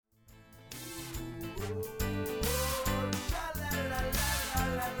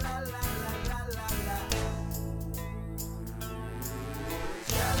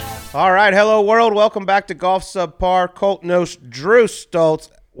All right, hello world. Welcome back to Golf Subpar. Colt Nost, Drew Stoltz.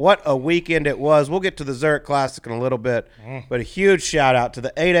 What a weekend it was. We'll get to the Zurich Classic in a little bit, but a huge shout out to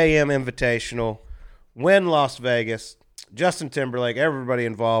the 8 a.m. Invitational, Wynn Las Vegas, Justin Timberlake, everybody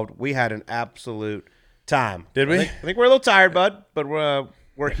involved. We had an absolute time. Did we? I think we're a little tired, bud, but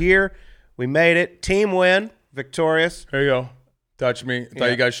we're here. We made it. Team win, victorious. Here you go. Touch me. I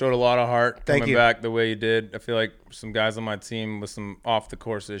thought you guys showed a lot of heart coming back the way you did. I feel like some guys on my team with some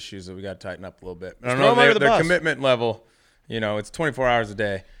off-the-course issues that we got to tighten up a little bit. I don't know their commitment level. You know, it's 24 hours a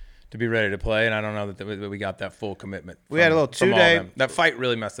day to be ready to play, and I don't know that we got that full commitment. We had a little 2-day. That fight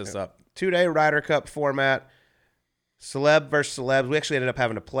really messed us up. 2-day Ryder Cup format. Celeb versus celebs. We actually ended up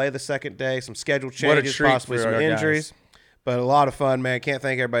having to play the second day. Some schedule changes, possibly some injuries. Guys. But a lot of fun, man. Can't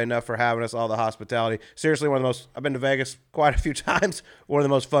thank everybody enough for having us, all the hospitality. Seriously, I've been to Vegas quite a few times. One of the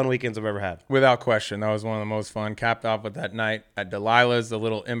most fun weekends I've ever had. Without question. That was one of the most fun. Capped off with that night at Delilah's, the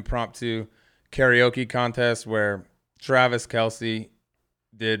little impromptu karaoke contest where Travis Kelce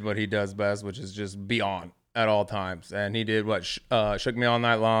did what he does best, which is just be on at all times. And he did what shook me all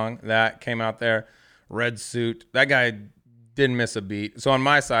night long. That came out there, red suit. That guy didn't miss a beat. So on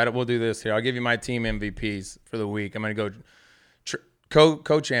my side, we'll do this here. I'll give you my team MVPs for the week. I'm going to go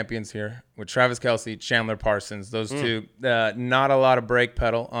co-champions here with Travis Kelce, Chandler Parsons. Those two, not a lot of brake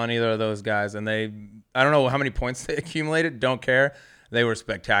pedal on either of those guys. And I don't know how many points they accumulated. Don't care. They were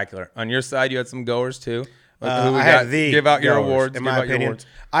spectacular. On your side, you had some goers too. Give out your awards. In my opinion,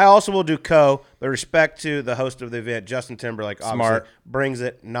 I also will do but respect to the host of the event, Justin Timberlake. Obviously brings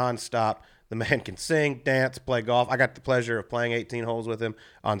it nonstop. The man can sing, dance, play golf. I got the pleasure of playing 18 holes with him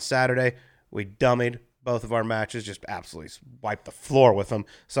on Saturday. We dummied both of our matches, just absolutely wiped the floor with him.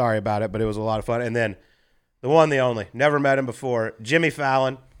 Sorry about it, but it was a lot of fun. And then the one, the only, never met him before, Jimmy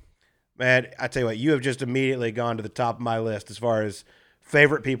Fallon. Man, I tell you what, you have just immediately gone to the top of my list as far as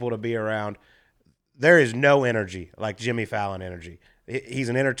favorite people to be around. There is no energy like Jimmy Fallon energy. He's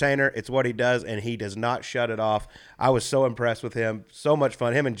an entertainer. It's what he does, and he does not shut it off. I was so impressed with him. So much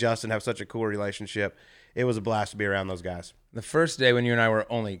fun. Him and Justin have such a cool relationship. It was a blast to be around those guys. The first day when you and I were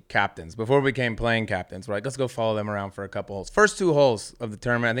only captains, before we became playing captains, we're like, let's go follow them around for a couple holes. First 2 holes of the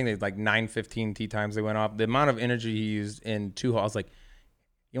tournament, I think they had like 9:15 tee times they went off. The amount of energy he used in 2 holes, like,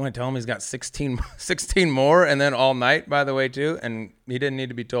 you want to tell him he's got 16 more, and then all night, by the way, too? And he didn't need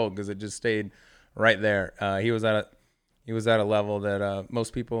to be told because it just stayed right there. He was at a level that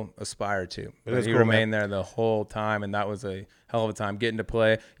most people aspire to. But he remained there the whole time, and that was a hell of a time getting to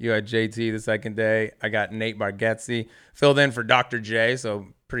play. You had JT the second day. I got Nate Bargatze filled in for Dr. J, so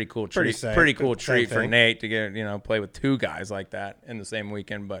pretty cool treat. Pretty cool treat for Nate to get play with 2 guys like that in the same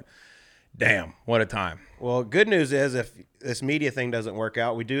weekend. But damn, what a time! Well, good news is if this media thing doesn't work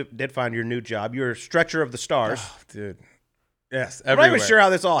out, we did find your new job. You're a stretcher of the stars, dude. Yes, everywhere. I'm not even sure how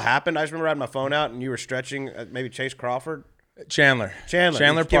this all happened. I just remember I had my phone out and you were stretching maybe Chase Crawford. Chandler Parsons.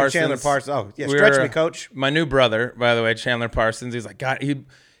 Chandler Parsons. Oh, yeah, stretch me, coach. My new brother, by the way, Chandler Parsons. He's like, God,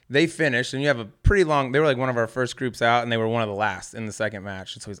 they finished, and you have a pretty long. They were like one of our first groups out, and they were one of the last in the second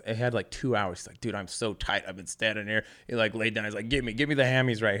match. And so he had like 2 hours. He's like, dude, I'm so tight. I've been standing here. He like laid down. He's like, give me the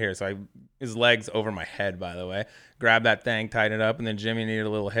hammies right here. So his legs over my head, by the way. Grabbed that thing, tighten it up, and then Jimmy needed a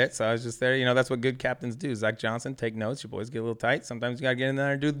little hit. So I was just there. That's what good captains do. Zach Johnson, take notes. Your boys get a little tight. Sometimes you got to get in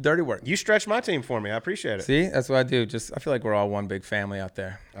there and do the dirty work. You stretch my team for me. I appreciate it. See, that's what I do. I feel like we're all one big family out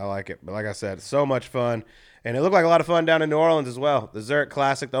there. I like it. But like I said, so much fun. And it looked like a lot of fun down in New Orleans as well. The Zurich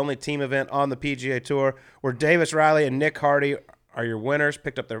Classic, the only team event on the PGA Tour, where Davis Riley and Nick Hardy are your winners,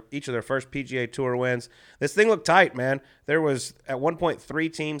 picked up each of their first PGA Tour wins. This thing looked tight, man. There was, at one point, 3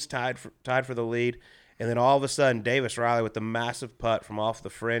 teams tied for the lead. And then all of a sudden, Davis Riley with the massive putt from off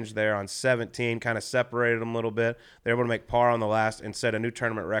the fringe there on 17 kind of separated them a little bit. They were able to make par on the last and set a new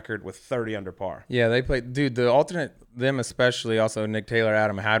tournament record with 30 under par. Yeah, they played. Dude, the alternate, them especially, also Nick Taylor,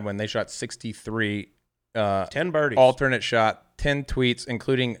 Adam Hadwin, they shot 63. 10 birdies. Alternate shot, 10 tweets,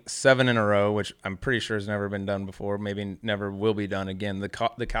 including 7 in a row, which I'm pretty sure has never been done before. Maybe never will be done again. The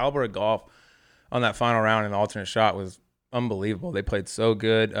caliber of golf on that final round in the alternate shot was unbelievable. They played so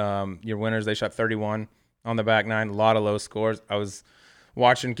good. Your winners, they shot 31 on the back 9. A lot of low scores. I was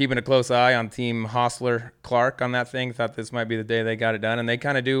watching, keeping a close eye on Team Hostler-Clark on that thing. Thought this might be the day they got it done. And they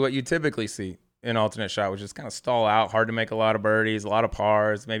kind of do what you typically see in alternate shot, which is kind of stall out, hard to make a lot of birdies, a lot of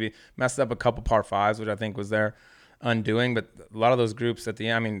pars, maybe messed up a couple par 5s, which I think was their undoing. But a lot of those groups at the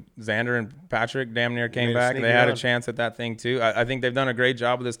end, I mean, Xander and Patrick damn near came back. They had a chance at that thing too. I think they've done a great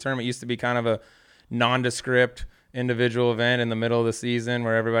job with this tournament. It used to be kind of a nondescript individual event in the middle of the season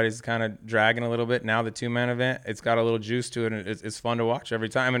where everybody's kind of dragging a little bit. Now the 2-man event, it's got a little juice to it, and it's fun to watch every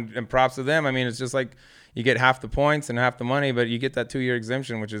time. And props to them. I mean, it's just like you get half the points and half the money, but you get that 2-year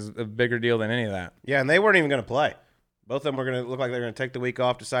exemption, which is a bigger deal than any of that. Yeah, and they weren't even going to play. Both of them were going to look like they were going to take the week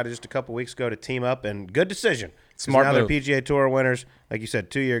off, decided just a couple weeks ago to team up, and good decision. Smart now move. They're PGA Tour winners. Like you said,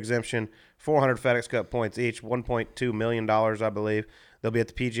 2-year exemption, 400 FedEx Cup points each, $1.2 million, I believe. They'll be at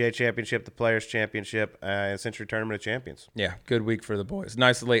the PGA Championship, the Players Championship, and Century Tournament of Champions. Yeah, good week for the boys.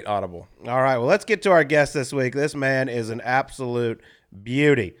 Nice late audible. All right, well, let's get to our guest this week. This man is an absolute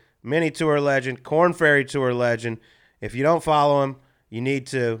beauty. Mini Tour legend, Korn Ferry Tour legend. If you don't follow him, you need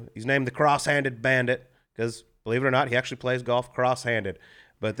to. He's named the Cross-Handed Bandit because, believe it or not, he actually plays golf cross-handed.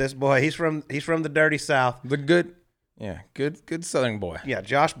 But this boy, he's from the dirty South. The good Southern boy. Yeah,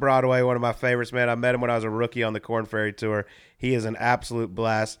 Josh Broadaway, one of my favorites, man. I met him when I was a rookie on the Korn Ferry Tour. He is an absolute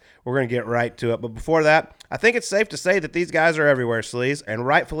blast. We're going to get right to it. But before that, I think it's safe to say that these guys are everywhere, Sleaze, and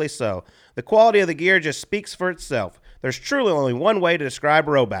rightfully so. The quality of the gear just speaks for itself. There's truly only one way to describe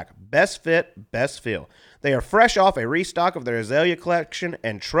Rowback. Best fit, best feel. They are fresh off a restock of their Azalea collection,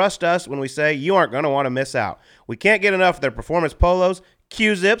 and trust us when we say you aren't going to want to miss out. We can't get enough of their performance polos,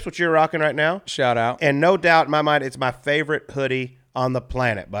 Q-Zips, which you're rocking right now. Shout out. And no doubt in my mind, it's my favorite hoodie on the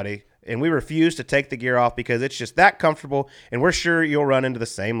planet, buddy. And we refuse to take the gear off because it's just that comfortable, and we're sure you'll run into the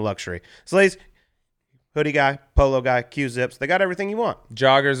same luxury. Sleaze, hoodie guy, polo guy, Q-Zips, they got everything you want.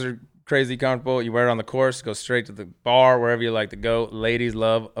 Joggers are crazy comfortable. You wear it on the course, go straight to the bar, wherever you like to go. Ladies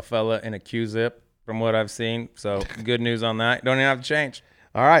love a fella in a Q-Zip from what I've seen. So good news on that. You don't even have to change.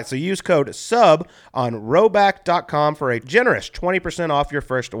 All right, so use code SUB on rowback.com for a generous 20% off your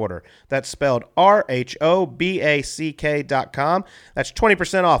first order. That's spelled RHOBACK.com. That's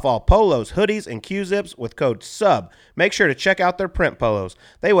 20% off all polos, hoodies, and Q-Zips with code SUB. Make sure to check out their print polos.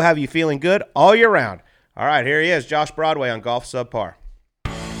 They will have you feeling good all year round. All right, here he is, Josh Broadaway on Golf Subpar.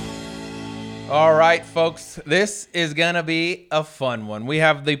 All right, folks, this is going to be a fun one. We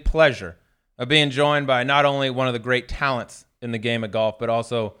have the pleasure of being joined by not only one of the great talents in the game of golf, but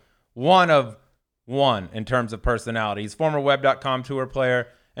also one in terms of personality. He's former Web.com tour player,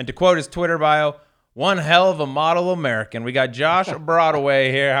 and to quote his Twitter bio, one hell of a model American. We got Josh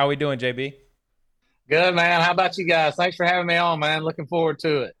Broadaway here. How we doing, JB? Good, man. How about you guys? Thanks for having me on, man. Looking forward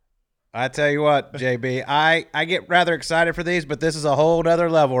to it. I tell you what, JB, I get rather excited for these, but this is a whole other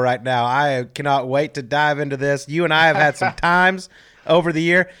level right now. I cannot wait to dive into this. You and I have had some times over the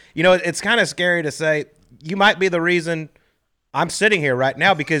year. You know, it's kind of scary to say you might be the reason I'm sitting here right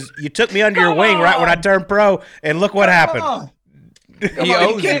now because you took me under your wing right when I turned pro, and look what happened. He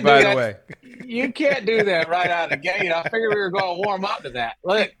owes you, by the way. You can't do that right out of the gate. I figured we were going to warm up to that.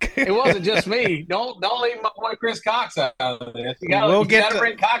 Look, it wasn't just me. Don't leave my boy Chris Cox out of this. You got to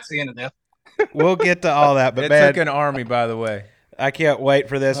bring Coxie into this. We'll get to all that, but it took an army, by the way. I can't wait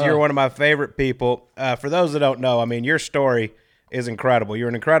for this. You're one of my favorite people. For those that don't know, I mean, your story is incredible. You're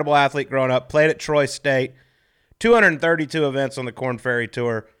an incredible athlete growing up, played at Troy State, 232 events on the Korn Ferry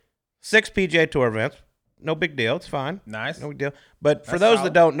Tour, 6 PGA Tour events. No big deal. It's fine. Nice. No big deal. But for those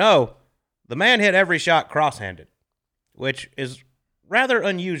that don't know, the man hit every shot cross-handed, which is rather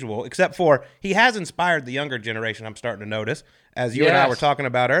unusual, except for he has inspired the younger generation, I'm starting to notice, as you and I were talking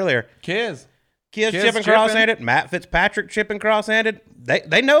about earlier. Kids chipping cross-handed, Matt Fitzpatrick chipping cross-handed.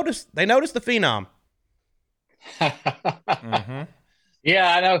 They noticed the phenom. Mm-hmm.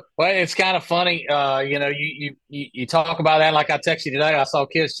 Yeah, I know. Well, it's kind of funny. You know, you talk about that like I texted you today. I saw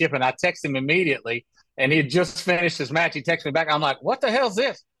kids chipping. I texted him immediately, and he had just finished his match. He texted me back. I'm like, what the hell's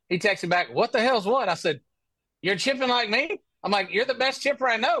this? He texted back, what the hell's what? I said, you're chipping like me? I'm like, you're the best chipper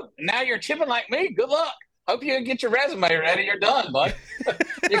I know. Now you're chipping like me. Good luck. Hope you get your resume ready. You're done, bud.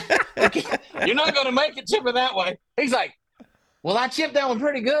 You're not going to make it chipping that way. He's like, well, I chipped that one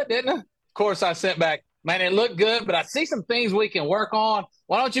pretty good, didn't I? Of course, I sent back, man, it looked good, but I see some things we can work on.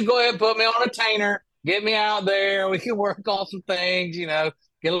 Why don't you go ahead and put me on a retainer? Get me out there. We can work on some things, you know,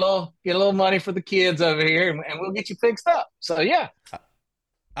 get a little money for the kids over here, and we'll get you fixed up. So, yeah.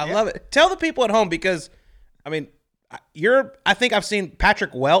 I love it. Tell the people at home because, I mean, I think I've seen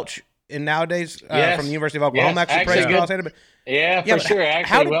Patrick Welch in nowadays from the University of Oklahoma actually plays cross-handed. Yeah, for sure.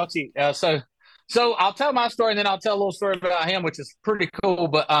 Actually, Welchie. So I'll tell my story, and then I'll tell a little story about him, which is pretty cool.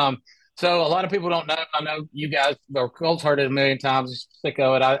 But so a lot of people don't know. I know you guys, or Colt's heard it a million times. Sick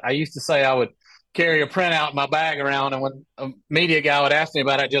of it. I used to say I would carry a printout in my bag around, and when a media guy would ask me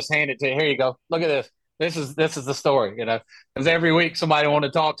about it, I'd just hand it to you. Here you go. Look at this. This is the story, you know, because every week somebody wanted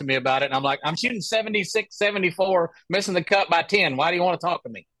to talk to me about it. And I'm like, I'm shooting 76, 74, missing the cut by 10. Why do you want to talk to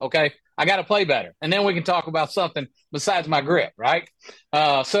me? Okay. I got to play better. And then we can talk about something besides my grip. Right.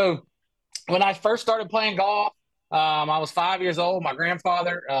 So when I first started playing golf, I was 5 years old. My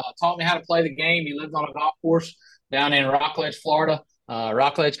grandfather taught me how to play the game. He lived on a golf course down in Rockledge, Florida.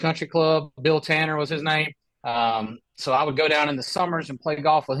 Rockledge Country Club. Bill Tanner was his name. So I would go down in the summers and play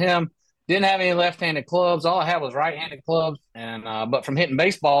golf with him. Didn't have any left-handed clubs. All I had was right-handed clubs. And but from hitting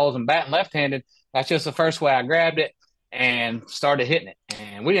baseballs and batting left-handed, that's just the first way I grabbed it and started hitting it.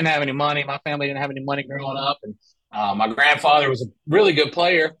 And we didn't have any money. My family didn't have any money growing up. And my grandfather was a really good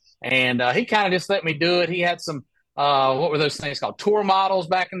player, and he kind of just let me do it. He had some what were those things called? Tour models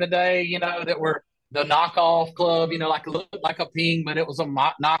back in the day, that were the knockoff club, like looked like a ping, but it was a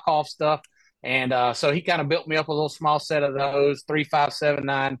knockoff stuff. And so he kind of built me up a little small set of those 3, 5, 7,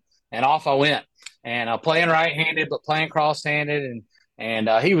 9, and off I went. And playing right-handed, but playing cross-handed, and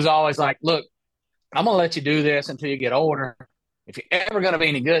he was always like, "Look, I'm gonna let you do this until you get older. If you're ever gonna be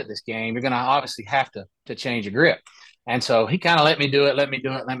any good at this game, you're gonna obviously have to change your grip." And so he kind of let me do it.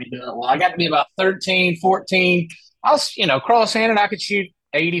 Well, I got to be about 13, 14. I was, cross-handed. I could shoot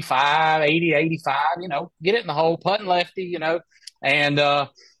 85, 80, 85, get it in the hole, putting lefty, And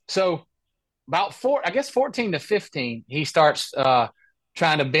so about 14 to 15, he starts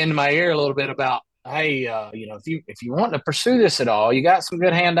trying to bend my ear a little bit about, hey, if you want to pursue this at all, you got some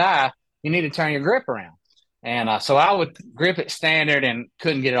good hand-eye, you need to turn your grip around. And so I would grip it standard and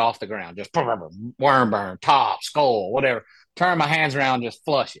couldn't get it off the ground. Just worm burn, top, skull, whatever. Turn my hands around, just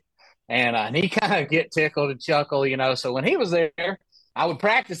flush it. And he kind of get tickled and chuckle, So when he was there, I would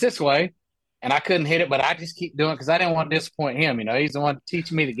practice this way, and I couldn't hit it, but I just keep doing it because I didn't want to disappoint him. He's the one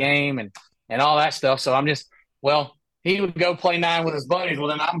teaching me the game and all that stuff. So I'm just, he would go play 9 with his buddies. Well,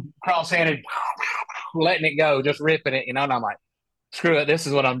 then I'm cross-handed, letting it go, just ripping it, and I'm like, screw it, this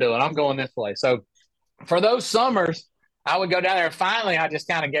is what I'm doing. I'm going this way. So for those summers, I would go down there. Finally, I just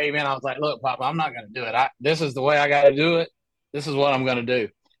kind of gave in. I was like, look, Papa, I'm not going to do it. This is the way I got to do it. This is what I'm going to do.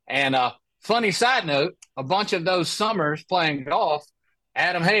 And funny side note, a bunch of those summers playing golf,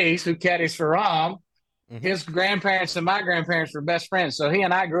 Adam Hayes, who caddies for Rom, his grandparents and my grandparents were best friends. So he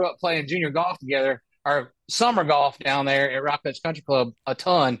and I grew up playing junior golf together, or summer golf down there at Rockledge Country Club a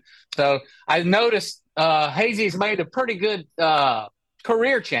ton. So I noticed Hazy's made a pretty good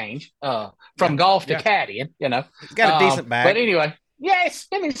career change from golf to caddying, He's got a decent bag. But anyway,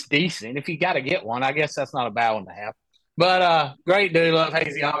 it's decent. If you got to get one, I guess that's not a bad one to have. But great dude, love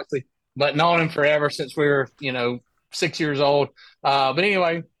Hazy, obviously, but known him forever since we were, 6 years old. But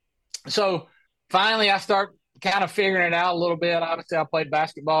anyway, so finally I start kind of figuring it out a little bit. Obviously, I played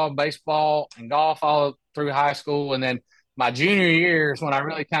basketball, baseball, and golf all through high school. And then my junior year is when I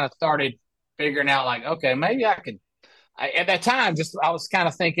really kind of started figuring out, like, okay, maybe I could. At that time, I was kind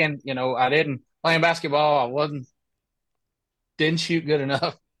of thinking, I didn't playing basketball. I didn't shoot good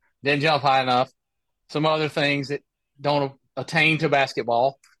enough, didn't jump high enough. Some other things that don't attain to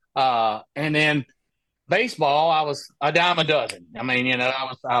basketball. And then baseball, I was a dime a dozen. I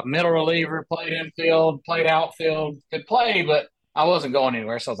was a middle reliever, played infield, played outfield, could play, but I wasn't going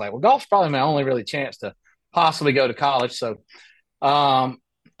anywhere. So I was like, well, golf's probably my only really chance to possibly go to college. So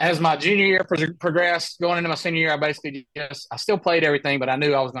as my junior year progressed, going into my senior year, I basically I still played everything, but I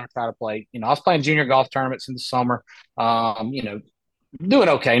knew I was going to try to play. I was playing junior golf tournaments in the summer, doing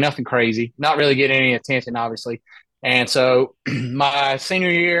okay, nothing crazy, not really getting any attention, obviously. And so my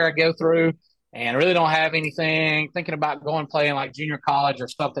senior year, I go through and really don't have anything, thinking about going playing like junior college or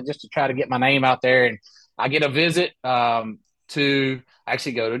something just to try to get my name out there. And I get a visit to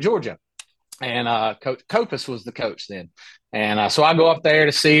actually go to Georgia. And Coach Copus was the coach then. And so I go up there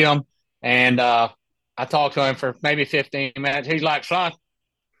to see him, and I talked to him for maybe 15 minutes. He's like, son,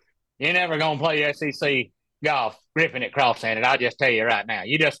 you're never going to play SEC golf gripping it cross-handed. I'll just tell you right now.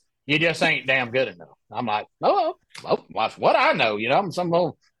 You just ain't damn good enough. I'm like, oh, what I know. I'm some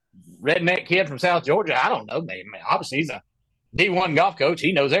old redneck kid from South Georgia. I don't know. Man, obviously, he's a D1 golf coach.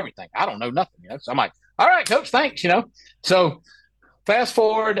 He knows everything. I don't know nothing. So I'm like, all right, Coach, thanks, So fast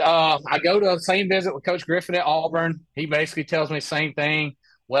forward, I go to the same visit with Coach Griffin at Auburn. He basically tells me the same thing.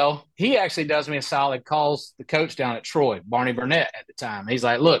 Well, he actually does me a solid, calls the coach down at Troy, Barney Burnett at the time. He's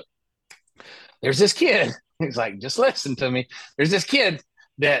like, look, there's this kid. He's like, just listen to me. There's this kid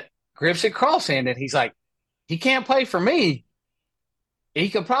that grips it cross-handed. He's like, he can't play for me. He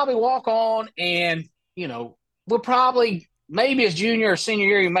could probably walk on and, we'll probably, maybe his junior or senior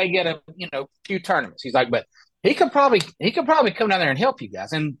year, he may get a, few tournaments. He's like, but he could probably come down there and help you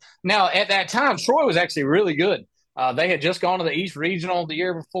guys. And now at that time, Troy was actually really good. They had just gone to the East Regional the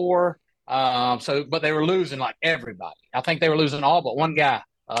year before. But they were losing like everybody. I think they were losing all but one guy.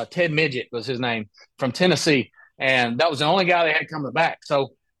 Ted Midget was his name, from Tennessee. And that was the only guy they had coming back. So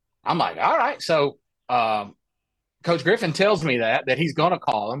I'm like, all right. So Coach Griffin tells me that he's going to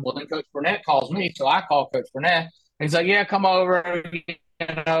call him. Well, then Coach Burnett calls me. So I call Coach Burnett. He's like, yeah, come over.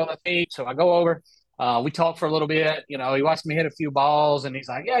 Let's eat. So I go over. We talked for a little bit. You know, he watched me hit a few balls, and he's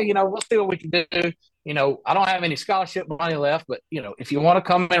like, yeah, you know, we'll see what we can do. You know, I don't have any scholarship money left, but, you know, if you want to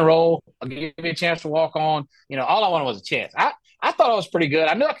come and roll, I'll give you a chance to walk on. You know, all I wanted was a chance. I thought I was pretty good.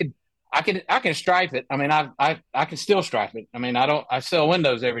 I knew I can stripe it. I mean, I can still stripe it. I mean, I sell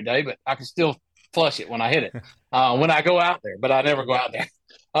windows every day, but I can still flush it when I hit it, when I go out there, but I never go out there.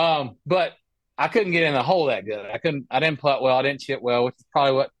 But I couldn't get in the hole that good. I didn't putt well. I didn't chip well, which is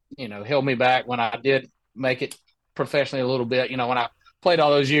probably what, you know, held me back when I did make it professionally a little bit. You know, when I played all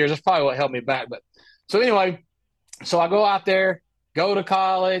those years, that's probably what held me back. But so anyway, so I go out there, go to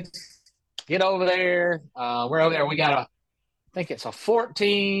college, get over there. We're over there. We got I think it's a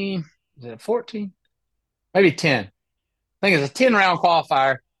 14. Is it a 14? Maybe 10. I think it's a 10-round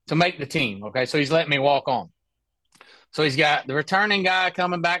qualifier to make the team. Okay, so he's letting me walk on. So he's got the returning guy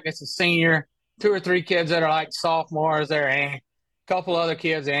coming back. It's a senior. 2 or 3 kids that are like sophomores there, and a couple other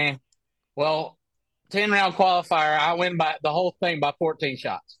kids, and well, 10-round qualifier, I win by the whole thing by 14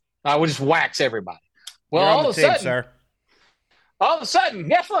 shots. I would just wax everybody. Well, all of a sudden,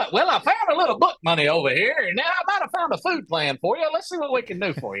 guess what? Well, I found a little book money over here, and now I might have found a food plan for you. Let's see what we can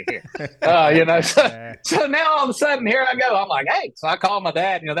do for you here. You know, so now all of a sudden, here I go. I'm like, hey, so I called my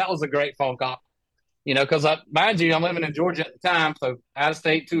dad. You know, that was a great phone call. You know, because mind you, I'm living in Georgia at the time, so out of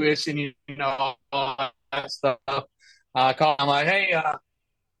state tuition, you know, all that stuff. I called. I'm like, hey,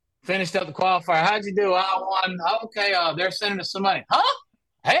 finished up the qualifier. How'd you do? I won. Okay, they're sending us some money. Huh?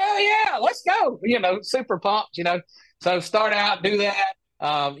 Hell yeah, let's go. You know, super pumped. You know, so start out, do that.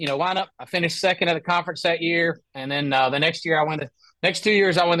 You know, wind up. I finished second at the conference that year, and then the next year next 2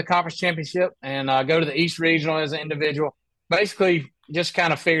 years I won the conference championship and go to the East Regional as an individual. Basically, just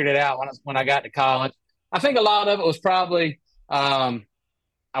kind of figured it out when I got to college. I think a lot of it was probably I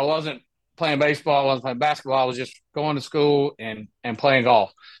wasn't playing baseball, I wasn't playing basketball. I was just going to school and playing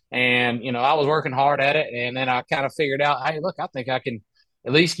golf. And, you know, I was working hard at it. And then I kind of figured out, hey, look, I think I can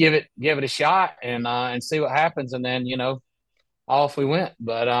at least give it a shot and see what happens. And then, you know, off we went.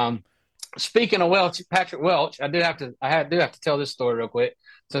 But speaking of Patrick Welch, I do have to tell this story real quick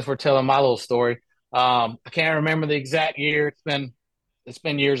since we're telling my little story. I can't remember the exact year. It's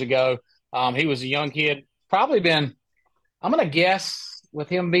been years ago. He was a young kid, probably been, I'm going to guess with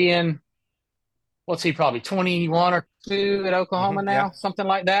him being, what's he, probably 21 or 2 at Oklahoma now, yeah. Something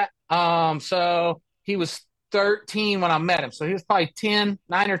like that. So he was 13 when I met him. So he was probably 9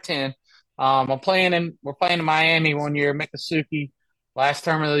 or 10. We're playing in Miami one year, Miccosukee, last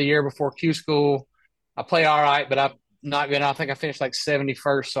term of the year before Q school. I play all right, but I'm not good. I think I finished like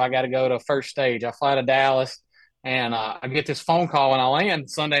 71st, so I got to go to first stage. I fly to Dallas, and I get this phone call when I land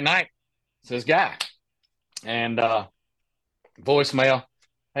Sunday night. It's this guy, and voicemail.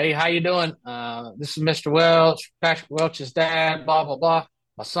 Hey, how you doing? This is Mr. Welch, Patrick Welch's dad, blah, blah, blah.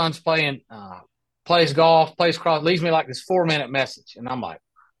 My son's plays golf, plays cross, leaves me like this 4-minute message. And I'm like,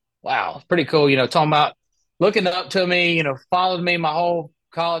 wow, it's pretty cool. You know, talking about looking up to me, you know, followed me my whole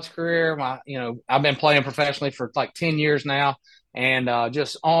college career. I've been playing professionally for like 10 years now, and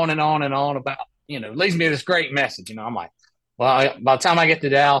just on and on and on about, you know, leaves me this great message. You know, I'm like, well, by the time I get to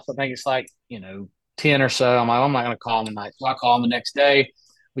Dallas, I think it's like, you know, 10 or so. I'm like, I'm not going to call him tonight. So I call him the next day.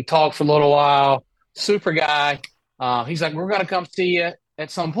 We talked for a little while. Super guy. He's like, we're going to come see you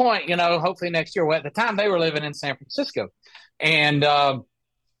at some point, you know, hopefully next year. Well, at the time, they were living in San Francisco. And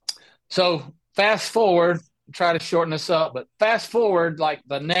so fast forward, try to shorten this up, but fast forward like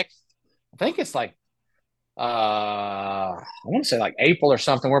the next, I think it's like, I want to say like April or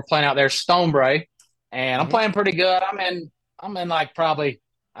something. We're playing out there, Stonebray, and I'm playing pretty good. I'm in like probably,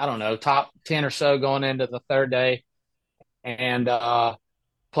 I don't know, top 10 or so going into the third day, and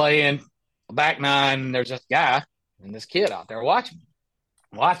playing back 9. And there's this guy and this kid out there watching me.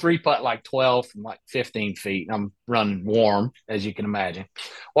 Well, I 3-putt like 12 from like 15 feet. I'm running warm, as you can imagine.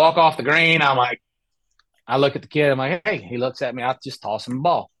 Walk off the green. I'm like, I look at the kid. I'm like, hey, he looks at me. I just toss him the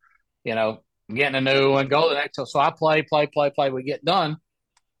ball. You know, I'm getting a new one, go to the next. So I play. We get done.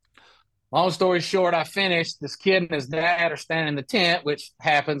 Long story short, I finished. This kid and his dad are standing in the tent, which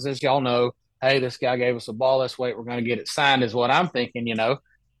happens, as y'all know. Hey, this guy gave us a ball. Let's wait. We're going to get it signed is what I'm thinking, you know.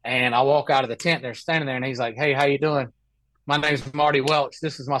 And I walk out of the tent. They're standing there, and he's like, hey, how you doing? My name's Marty Welch.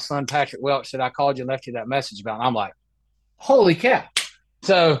 This is my son, Patrick Welch, that I called you and left you that message about. And I'm like, holy cow.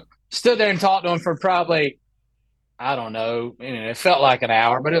 So stood there and talked to him for probably, I don't know, it felt like an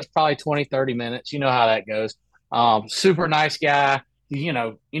hour, but it was probably 20, 30 minutes. You know how that goes. Super nice guy. You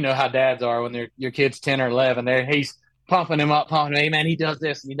know how dads are when your kid's 10 or 11. He's pumping him up, hey man, he does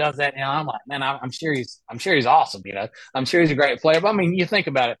this and he does that. And I'm like, man, I'm sure he's awesome. You know, I'm sure he's a great player. But I mean, you think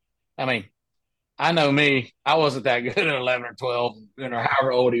about it. I mean, I know me. I wasn't that good at 11 or 12, or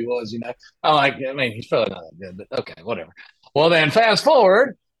however old he was. I'm like, I mean, he's probably not that good, but okay, whatever. Well, then fast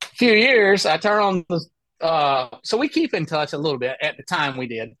forward a few years, I turn on the. So we keep in touch a little bit. At the time, we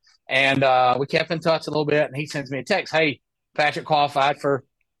did, and we kept in touch a little bit. And he sends me a text, "Hey, Patrick qualified for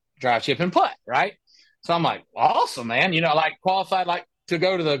drive, chip, and putt." Right. So I'm like, awesome, man. Like qualified, like to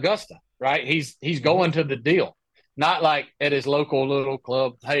go to the Augusta. Right. He's going to the deal. Not like at his local little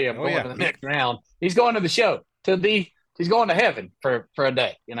club. Hey, I'm going to the next round. He's going to the show he's going to heaven for a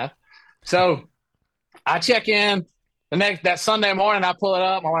day, So I check in that Sunday morning. I pull it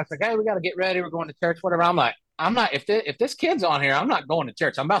up. My wife's like, "Hey, we got to get ready. We're going to church, whatever." I'm like, I'm not, if this kid's on here, I'm not going to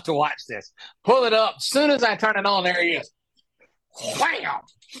church. I'm about to watch this. Pull it up. As soon as I turn it on, there he is. Wham!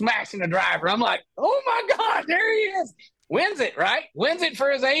 Smashing the driver. I'm like, oh my God, there he is. Wins it, right? Wins it for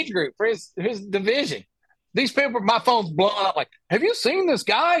his age group, for his division. These people, my phone's blowing up like, have you seen this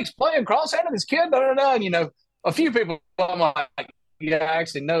guy? He's playing cross-handed, this kid, And, a few people, I'm like, yeah, I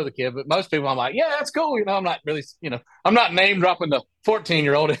actually know the kid. But most people, I'm like, yeah, that's cool. I'm not really, I'm not name dropping the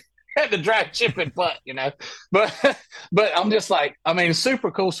 14-year-old at the drive, chip, and putt, But I'm just like, I mean,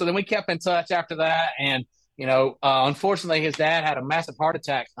 super cool. So then we kept in touch after that. And, unfortunately, his dad had a massive heart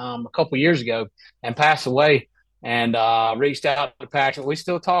attack a couple years ago and passed away. And reached out to Patrick. We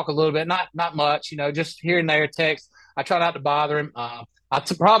still talk a little bit, not much, just here and there, text. I try not to bother him.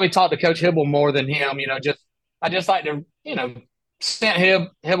 Probably talk to Coach Hibble more than him. I just like to, send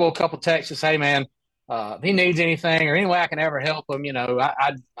Hibble a couple texts to say, man, if he needs anything or any way I can ever help him,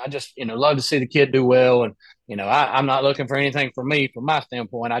 I just, love to see the kid do well. And, I'm not looking for anything from my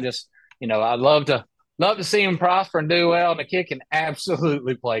standpoint. I just, I'd love to see him prosper and do well. And the kid can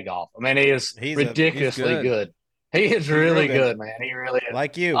absolutely play golf. I mean, he's ridiculously good. He is really good, man. He really is.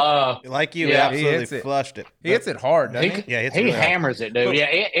 Like you. He absolutely flushed it. He hits it hard, doesn't he? Yeah, he hammers it, dude. Yeah,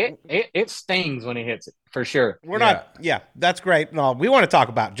 it stings when he hits it, for sure. That's great. No, we want to talk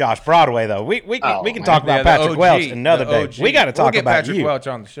about Josh Broadaway, though. We can talk about Patrick Welch another day. We got to talk about Patrick Welch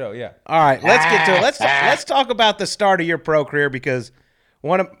on the show, yeah. All right, let's get to it. Let's talk about the start of your pro career, because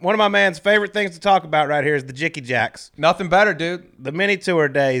one of my man's favorite things to talk about right here is the Jicky Jacks. Nothing better, dude. The mini tour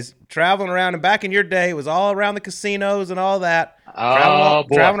days, traveling around, and back in your day, it was all around the casinos and all that.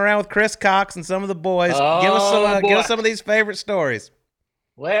 Traveling around with Chris Cox and some of the boys. Give us some of these favorite stories.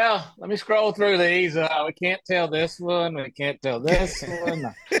 Well, let me scroll through these. We can't tell this one. We can't tell this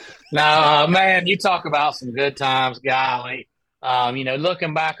one. No, man, you talk about some good times, golly.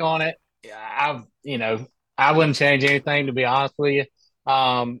 Looking back on it, I wouldn't change anything, to be honest with you.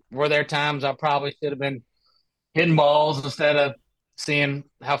 Were there times I probably should have been hitting balls instead of seeing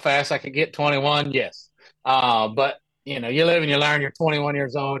how fast I could get 21? Yes. But you live and you learn. You're 21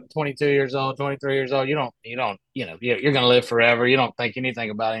 years old, 22 years old, 23 years old. You're going to live forever. You don't think anything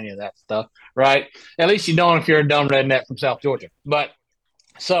about any of that stuff, right? At least you don't if you're a dumb redneck from South Georgia. But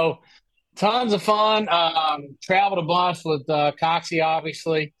so tons of fun. Traveled a bunch with Coxie,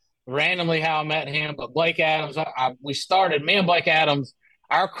 obviously. Randomly how I met him, but Blake Adams, me and Blake Adams,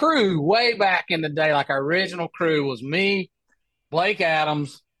 our crew way back in the day, like our original crew was me, Blake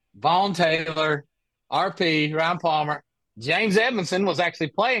Adams, Vaughn Taylor, RP, Ryan Palmer. James Edmondson was actually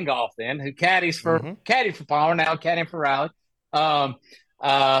playing golf then, who caddied for Palmer, now caddying for Riley.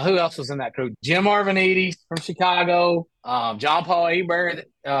 Who else was in that crew? Jim Arvanites from Chicago, John Paul Eber,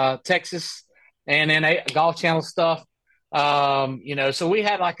 Texas, and then Golf Channel stuff. So we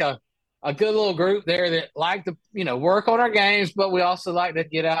had like a good little group there that liked to, work on our games, but we also like to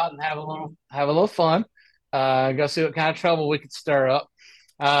get out and have a little fun, go see what kind of trouble we could stir up.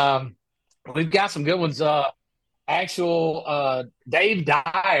 We've got some good ones. Dave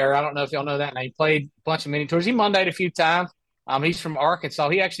Dyer, I don't know if y'all know that name, played a bunch of mini tours. He Mondayed a few times. He's from Arkansas.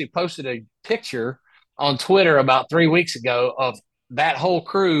 He actually posted a picture on Twitter about 3 weeks ago of that whole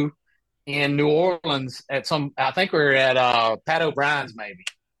crew in New Orleans I think we were at Pat O'Brien's maybe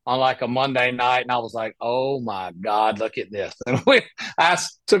on like a Monday night, and I was like, oh my God, look at this. And I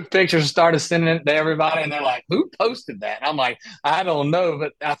took pictures and started sending it to everybody, and they're like, who posted that? And I'm like, I don't know,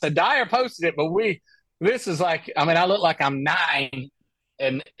 but I said Dyer posted it, but this is like, I mean, I look like I'm 9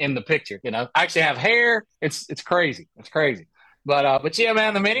 in the picture, I actually have hair. It's crazy. It's crazy. But yeah,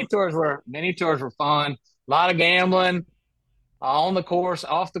 man, the mini tours were fun. A lot of gambling. On the course,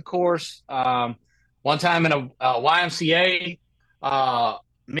 off the course. One time in a YMCA,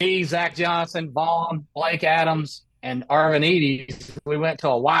 me, Zach Johnson, Vaughn, Blake Adams, and Arvanites, we went to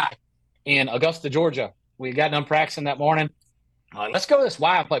a Y in Augusta, Georgia. We got done practicing that morning. Let's go to this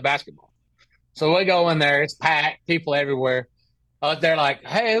Y and play basketball. So we go in there. It's packed, people everywhere. They're like,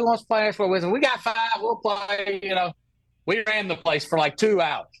 hey, who wants to play basketball with us? We got 5. We'll play, We ran the place for like 2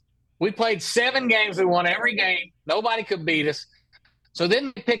 hours. We played 7 games. We won every game. Nobody could beat us. So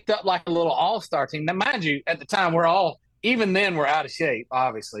then they picked up like a little all-star team. Now, mind you, at the time, even then, we're out of shape,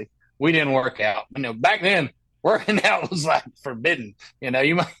 obviously. We didn't work out. Back then, working out was like forbidden. You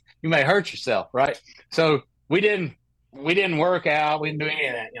may hurt yourself, right? So we didn't work out. We didn't do any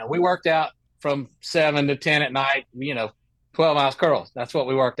of that. We worked out from 7 to 10 at night, 12-ounce curls. That's what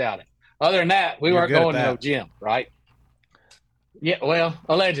we worked out at. Other than that, we weren't going to no gym, right? Yeah, well,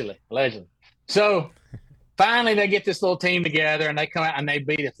 allegedly. So finally they get this little team together and they come out and they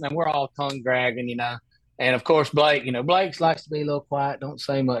beat us. And we're all tongue dragging, And of course, Blake, Blake likes to be a little quiet, don't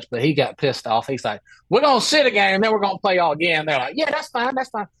say much, but he got pissed off. He's like, we're going to sit a game and then we're going to play all again. They're like, yeah, that's fine.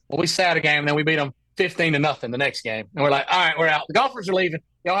 Well, we sat a game and then we beat them 15-0 the next game. And we're like, all right, we're out. The golfers are leaving.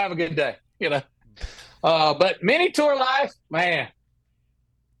 Y'all have a good day, But mini tour life, man.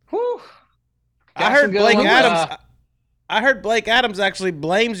 Whew. I heard Blake Adams actually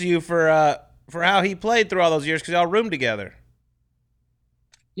blames you for how he played through all those years because y'all roomed together.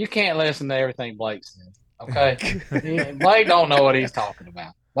 You can't listen to everything Blake says, okay? Blake don't know what he's talking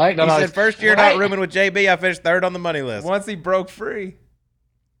about. Blake don't know. He said first year not rooming with JB, I finished 3rd on the money list. Once he broke free.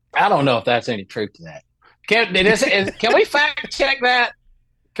 I don't know if that's any truth to that. Can we fact check that?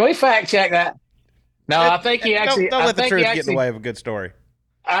 No, I think he actually. Don't let the truth get in the way of a good story.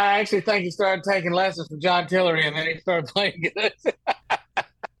 I actually think he started taking lessons from John Tillery, and then he started playing good.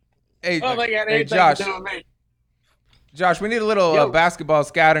 Hey, Josh, we need a little basketball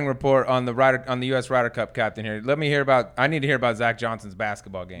scouting report on the U.S. Ryder Cup captain here. I need to hear about Zach Johnson's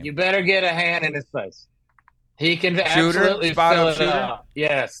basketball game. You better get a hand in his face. He can absolutely fill it up.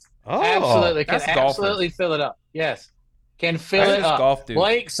 Yes. Oh, absolutely. Can absolutely fill it up. Yes. Can fill it up. Golf dude.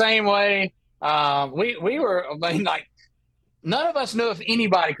 Blake, same way. We were, none of us knew if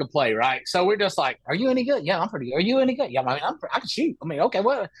anybody could play, right? So we're just like, are you any good? Yeah, I'm pretty good. Are you any good? Yeah, I can shoot. Okay,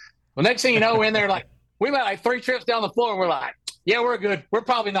 well, next thing you know, we're in there like, we made like 3 trips down the floor and we're like, yeah, we're good. We're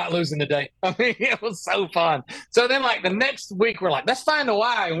probably not losing today. It was so fun. So then like the next week, we're like, let's find a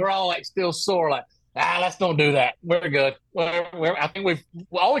why. And we're all like still sore, like, let's don't do that. We're good. I think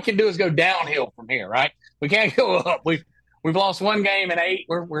all we can do is go downhill from here, right? We can't go up. We've lost 1 game in 8.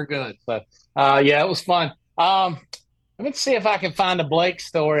 We're good. So yeah, it was fun. Let me see if I can find a Blake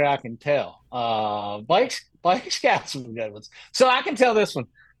story I can tell. Blake's got some good ones. So I can tell this one.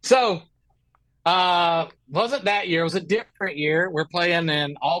 So wasn't that year? It was a different year. We're playing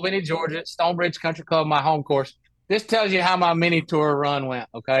in Albany, Georgia, at Stonebridge Country Club, my home course. This tells you how my mini tour run went,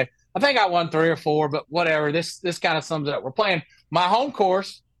 okay? I think I won 3 or 4, but whatever. This kind of sums it up. We're playing my home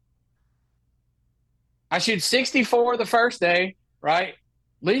course. I shoot 64 the first day, right?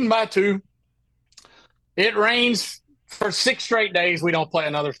 Leading by 2. It rains for 6 straight days. We don't play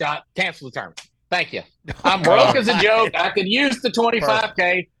another shot. Cancel the tournament. Thank you. I'm broke as a joke. I could use the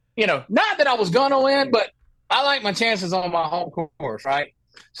 25K. Not that I was going to win, but I like my chances on my home course, right?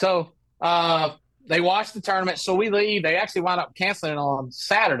 So they watched the tournament. So we leave. They actually wound up canceling it on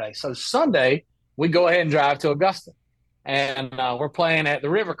Saturday. So Sunday, we go ahead and drive to Augusta. And we're playing at the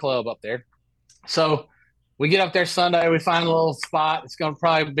River Club up there. So we get up there Sunday. We find a little spot. It's going to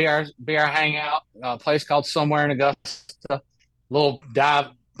probably be our hangout. A place called Somewhere in Augusta. Little dive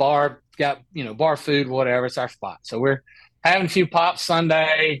bar. Got, bar food, whatever. It's our spot. So we're having a few pops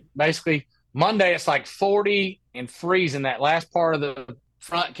Sunday. Basically, Monday, it's like 40 and freezing. That last part of the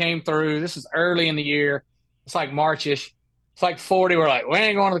front came through. This is early in the year. It's like March-ish. It's like 40. We're like, we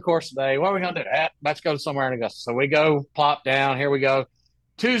ain't going to the course today. What are we going to do? Let's go to Somewhere in Augusta. So we go, plop down. Here we go.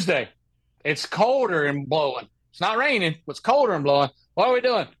 Tuesday, it's colder and blowing. It's not raining, but it's colder and blowing. What are we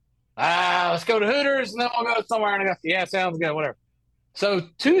doing? Let's go to Hooters, and then we'll go to Somewhere in Augusta. Yeah, sounds good, whatever. So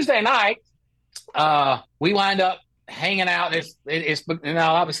Tuesday night, we wind up hanging out. It's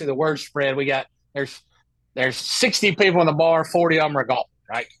obviously the word spread. We got there's 60 people in the bar, 40 of them are golfing,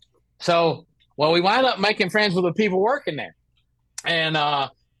 right? So we wind up making friends with the people working there, and a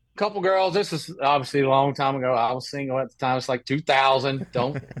couple girls. This is obviously a long time ago. I was single at the time. It's like 2000.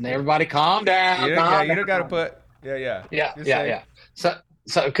 Don't everybody calm down. You don't got to put. Yeah.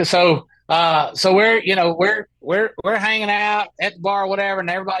 So we're hanging out at the bar, or whatever, and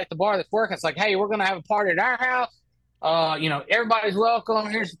everybody at the bar that's working, it's like, hey, we're gonna have a party at our house. Everybody's welcome.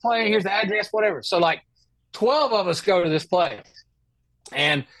 Here's the place, here's the address, whatever. So like 12 of us go to this place,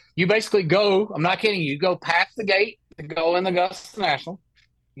 and you basically go. I'm not kidding you. You go past the gate to go in the Augusta National.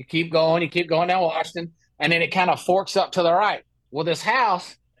 You keep going down Washington, and then it kind of forks up to the right. Well, this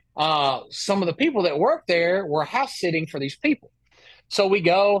house, some of the people that work there were house sitting for these people. So we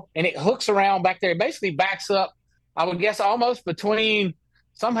go, and it hooks around back there. It basically backs up, I would guess, almost between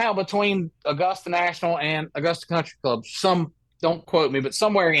Augusta National and Augusta Country Club, don't quote me, but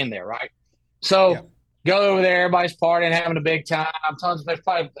somewhere in there, right? So go over there, everybody's partying, having a big time. There's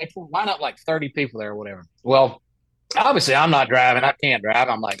probably they line up like 30 people there or whatever. Well, obviously I'm not driving. I can't drive.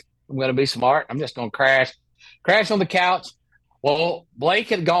 I'm like, I'm going to be smart. I'm just going to crash on the couch. Well, Blake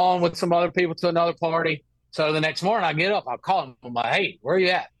had gone with some other people to another party. So the next morning I get up, I call him. I'm like, hey, where are you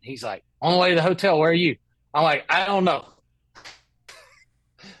at? He's like, on the way to the hotel. Where are you? I'm like, I don't know.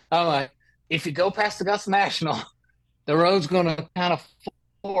 I'm like, if you go past Augusta National, the road's going to kind of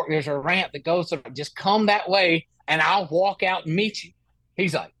fork. There's a ramp that goes to just come that way, and I'll walk out and meet you.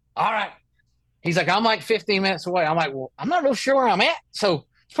 He's like, all right. He's like, I'm like 15 minutes away. I'm like, well, I'm not real sure where I'm at. So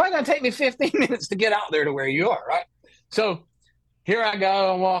it's probably going to take me 15 minutes to get out there to where you are, right? So here I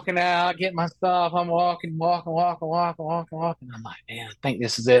go. I'm walking out, getting my stuff. I'm walking. I'm like, man, I think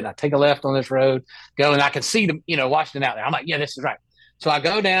this is it. And I take a left on this road, go, and I can see them, Washington out there. I'm like, yeah, this is right. So I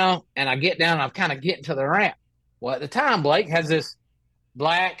go down, and I get down, and I'm kind of getting to the ramp. Well, at the time, Blake has this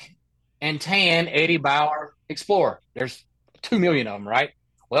black and tan Eddie Bauer Explorer. There's 2 million of them, right?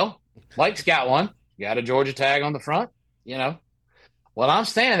 Well, Blake's got one. Got a Georgia tag on the front, Well, I'm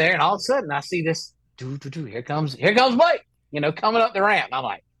standing there, and all of a sudden, I see this. Here comes Blake. Coming up the ramp. I'm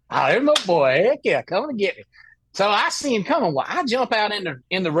like, oh, there's my boy. Heck yeah, coming to get me. So I see him coming. Well, I jump out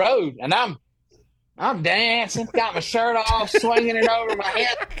in the road, and I'm dancing, got my shirt off, swinging it over my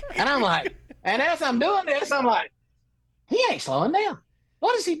head. And I'm like, and as I'm doing this, I'm like, he ain't slowing down.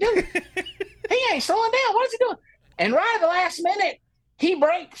 What is he doing? He ain't slowing down. What is he doing? And right at the last minute, he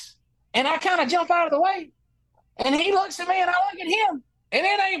brakes. And I kind of jump out of the way. And he looks at me, and I look at him. And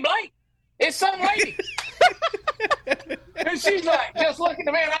it ain't Blake. It's some lady. And she's like, just looking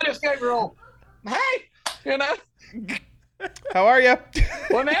at me, and I just gave her a, hey, How are you?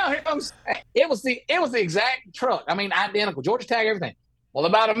 Well, now here comes. It was the exact truck. I mean, identical, Georgia tag, everything. Well,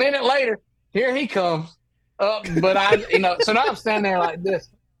 about a minute later, here he comes up. But so now I'm standing there like this,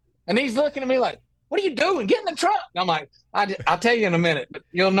 and he's looking at me like, "What are you doing? Get in the truck." And I'm like, "I'll tell you in a minute, but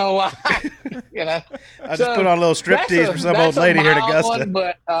you'll know why." I just put on a little striptease for some old lady here in Augusta.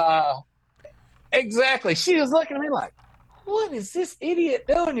 But exactly, she was looking at me like, "What is this idiot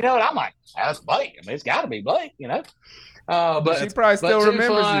doing?" And I'm like, "That's Blake. I mean, it's got to be Blake, But she probably still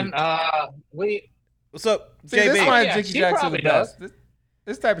remembers you. What's up, See, JB? this is why Dickie she Jack's probably the best.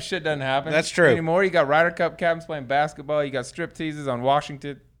 This type of shit doesn't happen. That's true. Anymore. You got Ryder Cup captains playing basketball. You got strip teases on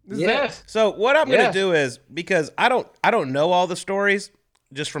Washington. This is it. So what I'm going to do is, because I don't know all the stories,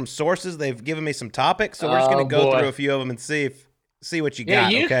 just from sources, they've given me some topics, so we're just going to go through a few of them and see what you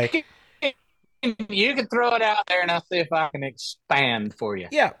got. Okay. You can throw it out there, and I'll see if I can expand for you.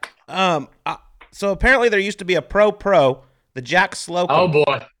 Yeah. So apparently there used to be a pro, the Jack Slocum. Oh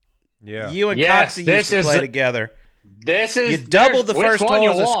boy. Yeah. You and Coxie used to play together. You doubled the first hole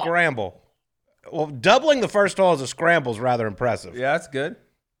as a scramble. Well, doubling the first hole as a scramble is rather impressive. Yeah, that's good.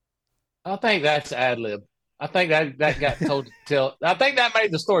 I think that's ad lib. I think that got told to tell. I think that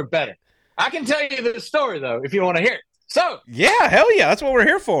made the story better. I can tell you the story though, if you want to hear it. So yeah, hell yeah, that's what we're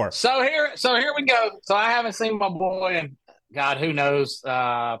here for. So here we go. So I haven't seen my boy in God, who knows,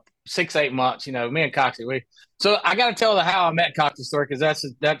 6-8 months. Me and Coxie. So I got to tell the how I met Coxie story, because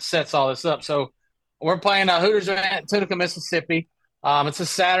that sets all this up. So we're playing a Hooters event in Tunica, Mississippi. It's a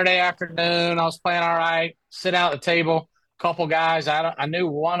Saturday afternoon. I was playing all right. Sit out at the table. Couple guys. I knew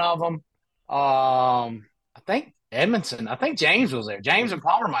one of them. I think Edmondson. I think James was there. James and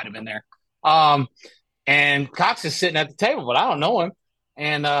Palmer might have been there. And Cox is sitting at the table, but I don't know him.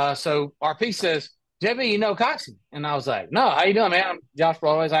 And so RP says, "JB, you know Coxie?" And I was like, "No, how you doing, man? I'm Josh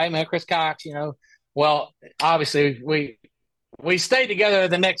Broadaway." Hey, man, Chris Cox. Well, obviously we stayed together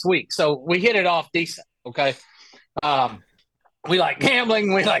the next week, so we hit it off decent. Okay. We like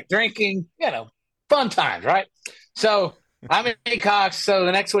gambling, we like drinking, fun times, right? So I meet Cox. So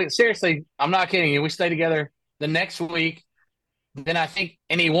the next week, seriously, I'm not kidding you. We stayed together the next week. Then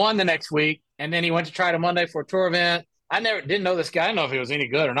and he won the next week. And then he went to try to Monday for a tour event. I didn't know this guy. I didn't know if he was any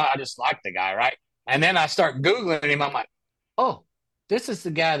good or not. I just liked the guy, right? And then I start Googling him. I'm like, oh, this is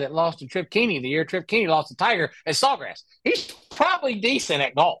the guy that lost to Trip Keeney the year Trip Keeney lost to Tiger at Sawgrass. He's probably decent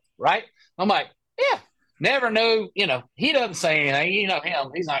at golf, right? I'm like, yeah, never knew. He doesn't say anything.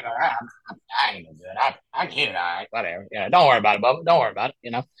 Him. He's like, I ain't no good. I can hit it all right, whatever. Yeah, don't worry about it, Bubba. Don't worry about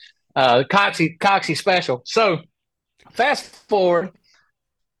it. Coxie special. So fast forward.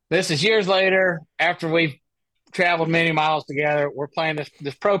 This is years later, after we've traveled many miles together. We're playing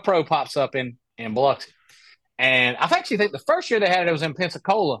this pro pops up in Biloxi. And I actually think the first year they had it was in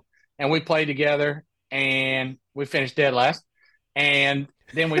Pensacola, and we played together, and we finished dead last. And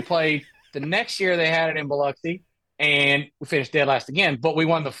then we played the next year they had it in Biloxi, and we finished dead last again, but we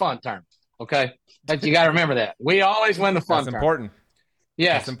won the fun term. Okay, but you got to remember that we always win the fun. That's important.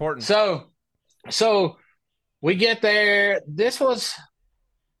 Yeah, that's important. So we get there. This was I'm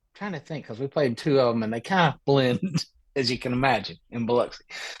trying to think because we played two of them and they kind of blend, as you can imagine, in Biloxi.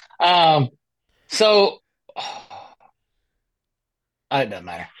 So it doesn't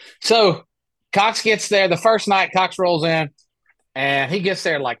matter. So Cox gets there the first night. Cox rolls in, and he gets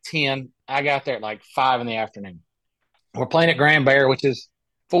there at like 10. I got there at like 5 in the afternoon. We're playing at Grand Bear, which is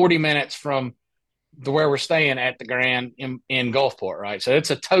 40 minutes from where we're staying at the Grand in Gulfport, right? So it's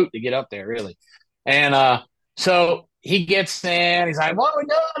a tote to get up there, really. And so he gets in. He's like, "What are we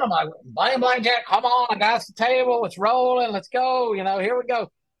doing?" I'm like, "Blackjack, come on. I got the table. It's rolling. Let's go. Here we go."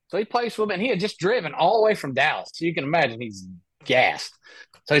 So he plays with me, and he had just driven all the way from Dallas. So you can imagine he's gassed.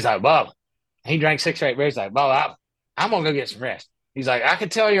 So he's like, "Bubba." He drank 6 or 8 beers. He's like, "Bubba, I'm going to go get some rest." He's like, "I can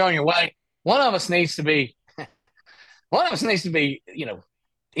tell you're on your way. One of us needs to be,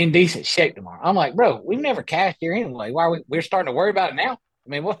 in decent shape tomorrow." I'm like, "Bro, we've never cashed here anyway. Why are we're starting to worry about it now? I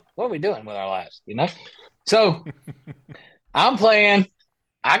mean, what are we doing with our lives, So I'm playing.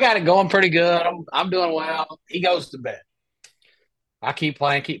 I got it going pretty good. I'm doing well. He goes to bed. I keep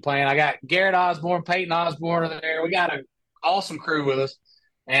playing. I got Garrett Osborne, Peyton Osborne are there. We got an awesome crew with us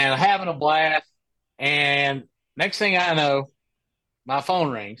and having a blast. And next thing I know, my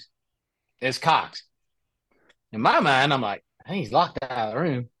phone rings. It's Cox. In my mind, I'm like, "Hey, he's locked out of the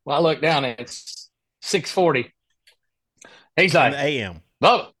room." Well, I look down and it's 6:40. He's like, in the AM.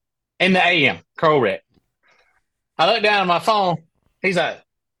 "Bubba," in the AM, correct. I look down at my phone. He's like,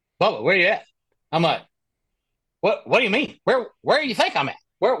 "Bubba, where you at?" I'm like, What do you mean? Where do you think I'm at?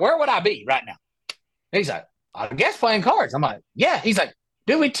 Where would I be right now? He's like, "I guess playing cards." I'm like, "Yeah." He's like,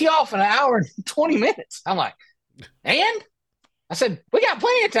 "Dude, we tee off in an hour and 20 minutes. I'm like, "And?" I said, "We got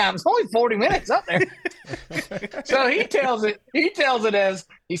plenty of time. It's only 40 minutes up there." So he tells it as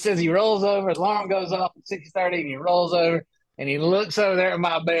he says he rolls over, his alarm goes off at 6:30, and he rolls over and he looks over there at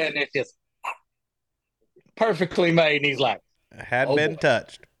my bed and it's just perfectly made. And he's like, Hadn't been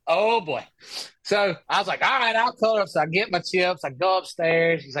touched. "Oh boy." So I was like, "All right, I'll color up." So I get my chips. I go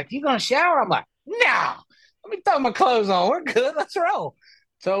upstairs. He's like, "You gonna shower?" I'm like, "No, let me throw my clothes on. We're good. Let's roll."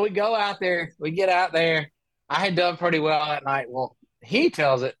 So we go out there. We get out there. I had done pretty well that night. Well, he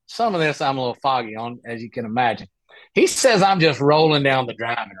tells it. Some of this I'm a little foggy on, as you can imagine. He says I'm just rolling down the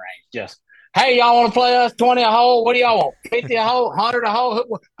driving range. Just, "Hey, y'all want to play us 20 a hole? What do y'all want? 50 a hole? 100 a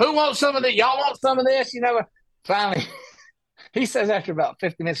hole? Who wants some of this? Y'all want some of this?" Finally, he says after about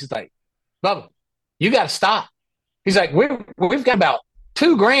 50 minutes, he's like, "Bubba, you got to stop." He's like, we've got about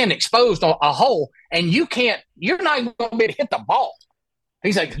 $2,000 exposed on a hole, and you're not even going to be able to hit the ball.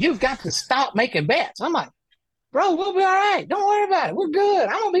 He's like, "You've got to stop making bets." I'm like, "Bro, we'll be all right. Don't worry about it. We're good.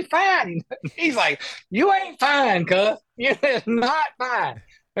 I'm going to be fine." He's like, "You ain't fine, cuz. You're not fine."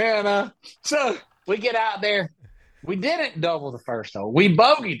 And so we get out there. We didn't double the first hole. We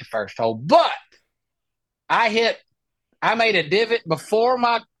bogeyed the first hole, but I made a divot before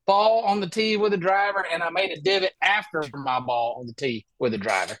my ball on the tee with the driver, and I made a divot after my ball on the tee with the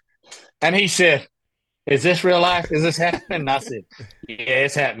driver. And he said, "Is this real life? Is this happening?" And I said, "Yeah,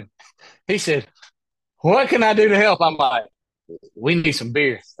 it's happening." He said, "What can I do to help?" I'm like, "We need some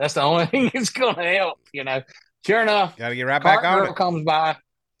beer. That's the only thing that's going to help." Sure enough, got to get right back on it. Comes by.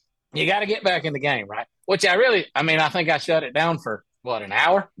 You got to get back in the game, right? Which I think I shut it down for an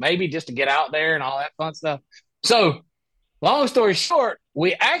hour, maybe, just to get out there and all that fun stuff. So, long story short,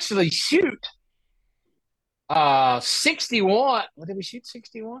 we actually shoot 61. What did we shoot?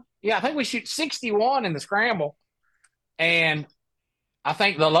 61? Yeah, I think we shoot 61 in the scramble. And I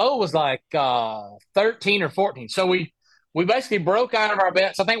think the low was like 13 or 14. So we basically broke out of our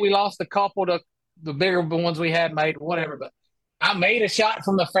bets. I think we lost a couple to the bigger ones we had made, whatever. But I made a shot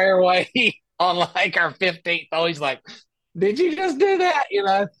from the fairway on like our 15th. Oh, he's like, "Did you just do that?"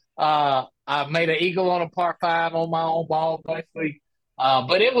 I made an eagle on a par 5 on my own ball, basically.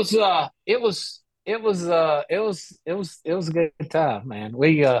 But it was a good time, man.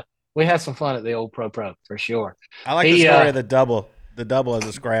 We had some fun at the old Pro for sure. I like the story of the double. The double as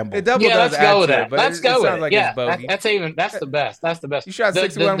a scramble. The double let's go with that. But let's go with it. like Yeah, that's the best. That's the best. You shot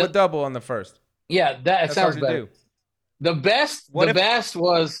 61 with double on the first. Yeah, that sounds better. The best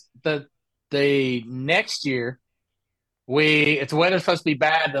was the next year. The weather's supposed to be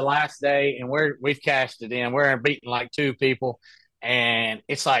bad the last day, and we've cashed it in. We're beating like 2 people, and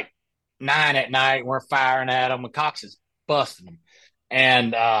it's like 9 at night. And we're firing at them, and Cox is busting them.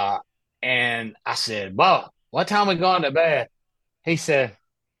 And I said, "Whoa, what time we going to bed?" He said,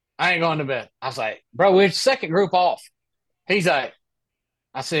 "I ain't going to bed." I was like, "Bro, we're second group off." He's like,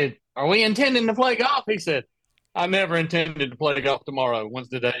 I said, "Are we intending to play golf?" He said, "I never intended to play golf tomorrow once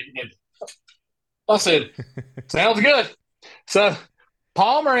the day ended." I said, sounds good. So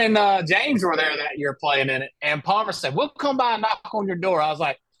Palmer and James were there that year playing in it. And Palmer said, we'll come by and knock on your door. I was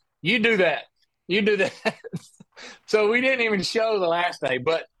like, you do that. You do that. So we didn't even show the last day.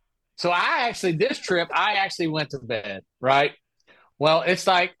 But so this trip, I actually went to bed, right? Well, it's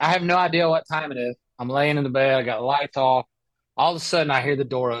like I have no idea what time it is. I'm laying in the bed. I got the lights off. All of a sudden, I hear the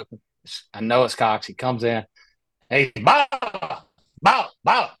door open. I know it's Cox. He comes in. Hey, bow, bow,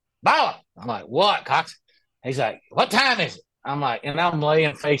 bow, bow. I'm like, what, Cox? He's like, what time is it? I'm like, and I'm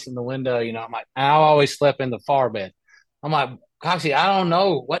laying facing the window. I'm like, I always slept in the far bed. I'm like, Coxie, I don't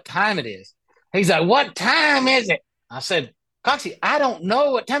know what time it is. He's like, what time is it? I said, Coxie, I don't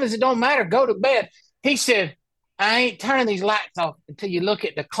know what time is it. Don't matter. Go to bed. He said, I ain't turning these lights off until you look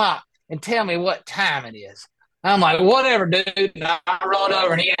at the clock and tell me what time it is. I'm like, whatever, dude. And I rolled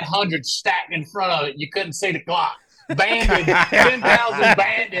over and he had hundreds stacked in front of it. You couldn't see the clock. Banded, 10,000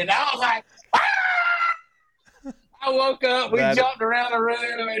 banded. I was like, ah! I woke up. We jumped around the room.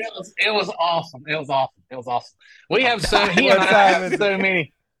 I mean, it was awesome. It was awesome. We have so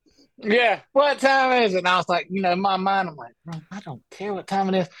many. Yeah, what time is it? And I was like, in my mind, I'm like, bro, I don't care what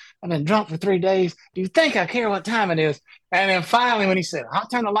time it is. I've been drunk for 3 days. Do you think I care what time it is? And then finally, when he said, I'll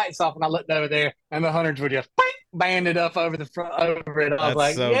turn the lights off, and I looked over there, and the hundreds were just banded up over the front, over it. I was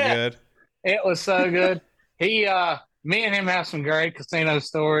like, good. It was so good. Me and him have some great casino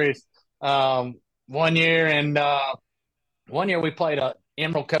stories. One year we played a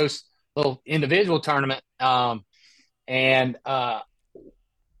Emerald Coast little individual tournament. What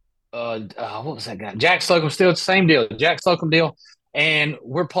was that guy? Jack Slocum, still the same deal. Jack Slocum deal. And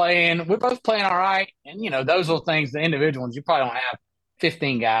we're both playing all right. And, those little things, the individual ones, you probably don't have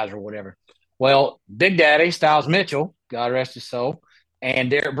 15 guys or whatever. Well, Big Daddy, Styles Mitchell, God rest his soul, and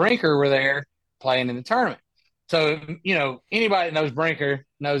Derek Brinker were there playing in the tournament. So, anybody that knows Brinker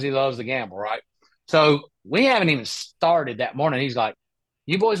knows he loves to gamble, right? So we haven't even started that morning. He's like,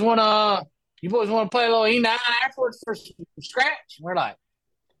 you boys want to play a little E9 afterwards for some scratch? We're like,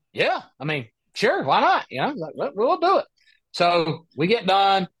 yeah, I mean, sure, why not? Like, we'll do it. So we get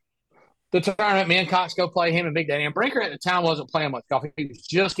done the tournament. Me and Cox go play him and Big Daddy. And Brinker at the time wasn't playing much golf. He was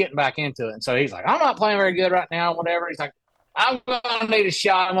just getting back into it. And so he's like, I'm not playing very good right now, whatever. He's like, I'm going to need a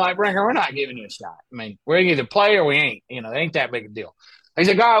shot. I'm like, Brinker, we're not giving you a shot. I mean, we're either play or we ain't. It ain't that big a deal. He's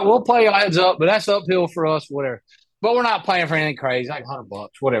like, all right, we'll play your heads up, but that's uphill for us, whatever. But we're not playing for anything crazy, like $100,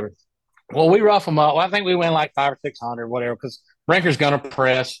 whatever. Well, we rough them up. Well, I think we win like 500 or 600, whatever, because Brinker's going to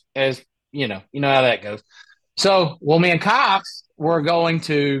press, as you know how that goes. So, me and Cox were going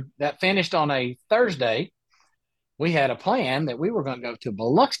to, that finished on a Thursday. We had a plan that we were going to go to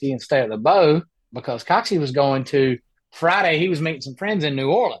Biloxi and stay at the Bow because Coxie was going to Friday. He was meeting some friends in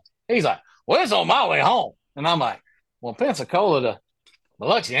New Orleans. He's like, well, it's on my way home. And I'm like, well, Pensacola to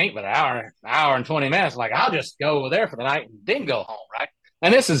Biloxi ain't but an hour and 20 minutes. Like, I'll just go over there for the night and then go home, right?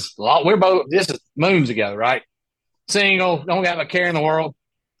 And this is moons ago, right? Single, don't have a care in the world.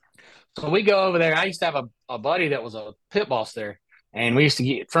 So we go over there. I used to have a buddy that was a pit boss there, and we used to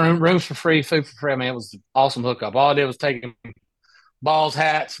get rooms for free, food for free. I mean, it was an awesome hookup. All I did was take him balls,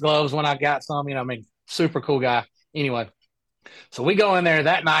 hats, gloves when I got some. Super cool guy. Anyway, so we go in there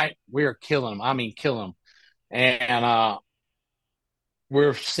that night. We are killing them. I mean, killing them. And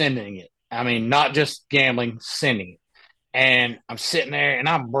we're sending it. I mean, not just gambling, sending it. And I'm sitting there, and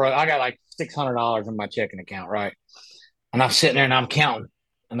I'm broke. I got like $600 in my checking account, right? And I'm sitting there, and I'm counting.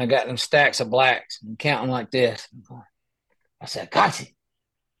 And I got them stacks of blacks. I'm counting like this. I said, Coxie,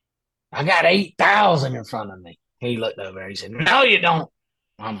 I got 8,000 in front of me. He looked over there. He said, no, you don't.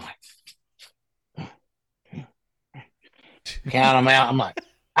 I'm like, count them out. I'm like,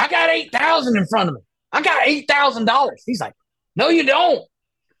 I got 8,000 in front of me. I got $8,000. He's like, no, you don't.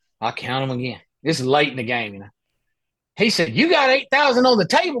 I count them again. This is late in the game, He said, you got 8,000 on the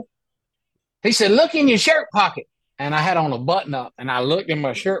table. He said, look in your shirt pocket. And I had on a button up, and I looked in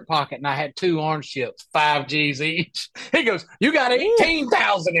my shirt pocket, and I had 2 orange chips, 5 G's each. He goes, you got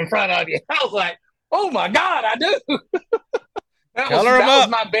 18,000 in front of you. I was like, oh my God, I do. that was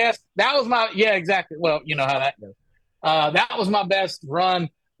my best. Yeah, exactly. Well, you know how that goes. That was my best run.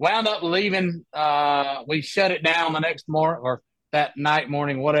 Wound up leaving. We shut it down the next morning, or that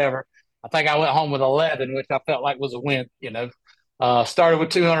morning, whatever. I think I went home with 11, which I felt like was a win. Started with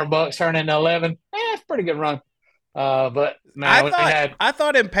 $200, turned into 11. It's a pretty good run. But man, I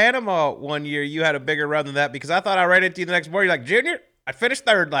thought in Panama one year you had a bigger run than that, because I thought I ran into you the next morning. You're like, Junior, I finished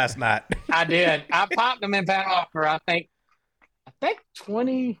third last night. I did. I popped them in Panama for I think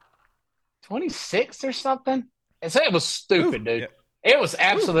 26 or something. And so it was stupid, dude. Yeah. It was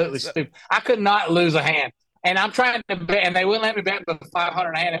absolutely stupid. I could not lose a hand. And I'm trying to bet, and they wouldn't let me bet but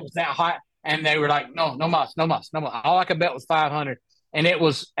 500 a hand. It was that hot. And they were like, no, no mas, no mas, no mas. All I could bet was 500. And it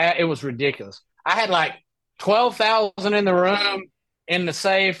was ridiculous. I had like 12,000 in the room in the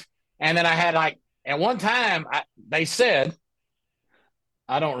safe. And then I had like, at one time, they said,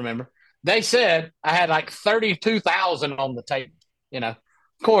 I don't remember. They said I had like 32,000 on the table. Of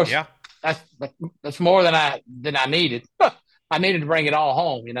course, yeah, that's more than I needed. I needed to bring it all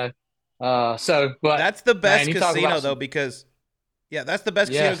home. But that's the best casino though, because that's the best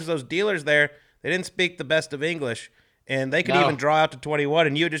casino because those dealers there, they didn't speak the best of English, and they could even draw out to 21,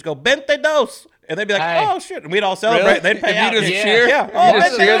 and you would just go "Bente dos," and they'd be like, "Oh shit," and we'd all celebrate. Really? They'd pay out. You just cheer. Yeah. Oh, you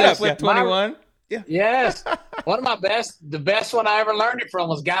just cheer. They flip 21. Yeah. Yes. One of my the best one I ever learned it from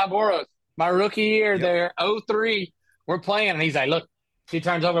was Guy Boros. My rookie year there, 03, we're playing, and he's like, look, she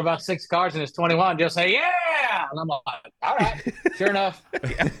turns over about 6 cards, and it's 21. Just say, yeah. And I'm like, all right. Sure enough.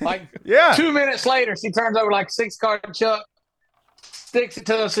 2 minutes later, she turns over like 6-card chuck, sticks it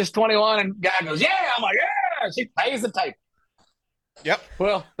to us, it's 21, and Guy goes, yeah. I'm like, yeah. She pays the tape. Yep.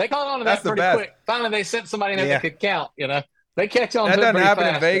 Well, they caught on to that pretty quick. Finally, they sent somebody in there that could count, They catch on. That to doesn't happen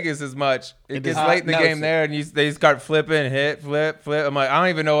fast. in Vegas as much. It gets late in the game there, and they start flipping, hit, flip. I'm like, I don't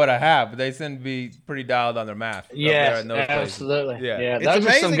even know what I have, but they seem to be pretty dialed on their math. Yeah, absolutely. Yeah. It's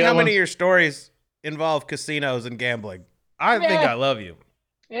amazing how many of your stories involve casinos and gambling. I think I love you.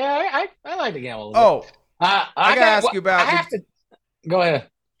 Yeah, I like to gamble a little bit. I gotta ask you about. I have to. Go ahead.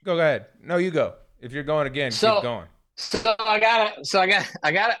 Go ahead. No, you go. If you're going again, keep going. So I got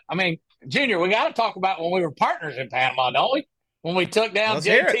it. I mean, Junior, we got to talk about when we were partners in Panama, don't we? When we took down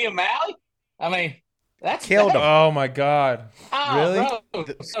JT and Malley. I mean, that's killed him. Oh my God! Really?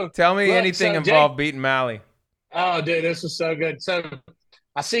 Bro. Tell me anything involved beating Malley. Oh, dude, this was so good. So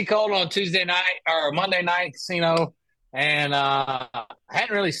I see Colt on Tuesday night or Monday night casino, and I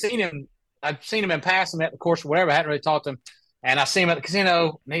hadn't really seen him. I've seen him in passing at the course or whatever. I hadn't really talked to him, and I see him at the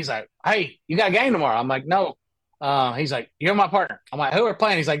casino, and he's like, "Hey, you got a game tomorrow?" I'm like, "No." He's like, "You're my partner." I'm like, "Who are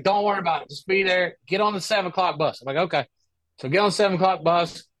playing?" He's like, "Don't worry about it. Just be there. Get on the 7:00 bus." I'm like, "Okay." So get on the 7:00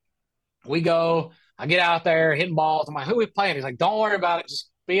 bus. We go. I get out there hitting balls. I'm like, "Who are we playing?" He's like, "Don't worry about it. Just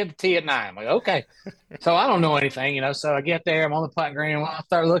be at the tee at 9." I'm like, "Okay." So I don't know anything, So I get there. I'm on the putting green. When I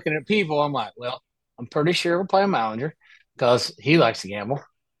start looking at people, I'm like, "Well, I'm pretty sure we're playing Mallinger because he likes to gamble."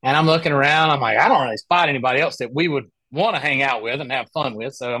 And I'm looking around. I'm like, I don't really spot anybody else that we would want to hang out with and have fun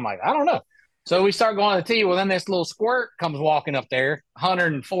with. So I'm like, I don't know. So we start going to the tee. Well, then this little squirt comes walking up there,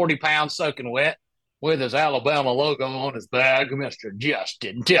 140 pounds soaking wet, with his Alabama logo on his bag, Mr.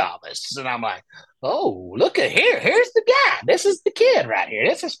 Justin Thomas. And I'm like, oh, look at here. Here's the guy. This is the kid right here.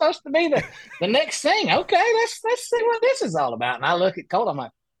 This is supposed to be the next thing. Okay, let's see what this is all about. And I look at Colt. I'm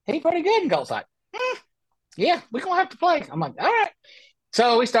like, he's pretty good. And Colt's like, yeah, we're going to have to play. I'm like, all right.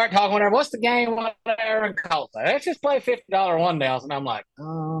 So we start talking, whatever. What's the game? Whatever. And Colt's like, let's just play $50 one downs. And I'm like,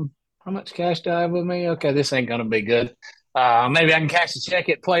 how much cash do I have with me? Okay, this ain't going to be good. Maybe I can cash a check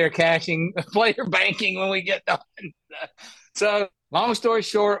at player banking when we get done. So long story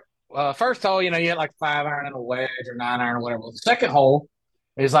short, first hole, you had like 5-iron and a wedge or 9-iron or whatever. The second hole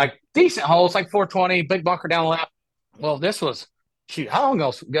is like decent hole. It's like 420, big bunker down the left. Well, this was, how long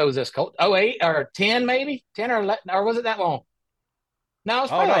ago was this, Colt? 08 or 10 maybe? 10 or was it that long? No,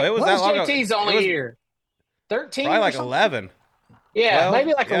 it's probably it was that long. JT's only year. 13? Probably like 11. Yeah, 12,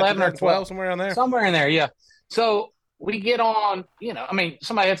 maybe like 11 or 12. Somewhere in there. Somewhere in there, yeah. So we get on,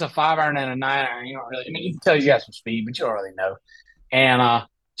 somebody hits a 5-iron and a 9-iron. You don't really, you can tell you got some speed, but you don't really know. And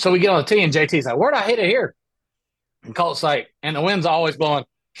so we get on the tee, and JT's like, where'd I hit it here? And Colt's like, and the wind's always blowing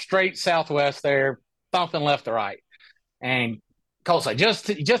straight southwest there, thumping left to right. And Colt's like, just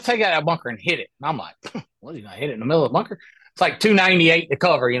take out that bunker and hit it. And I'm like, what, you going to hit it in the middle of the bunker? It's like 298 to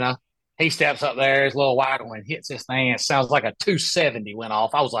cover, He steps up there, his little wide one, hits this thing, and it sounds like a 270 went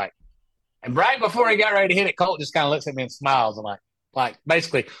off. I was like, and right before he got ready to hit it, Colt just kind of looks at me and smiles. I'm like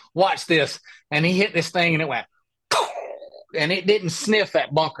basically, watch this. And he hit this thing, and it went, and it didn't sniff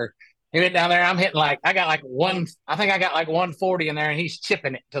that bunker. He went down there. I'm hitting I got like 140 in there, and he's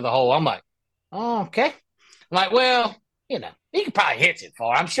chipping it to the hole. I'm like, oh, okay. I'm like, well, he could probably hit it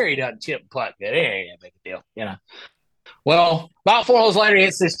far. I'm sure he doesn't chip putt good. It ain't a big deal, Well, about 4 holes later, he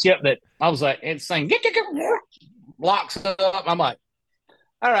hits this chip that I was like, it's saying, locks up. I'm like,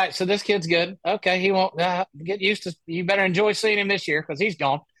 all right, so this kid's good. Okay, he won't get used to. You better enjoy seeing him this year because he's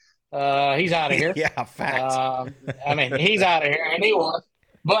gone. He's out of here. Yeah, fact. He's out of here, and he was.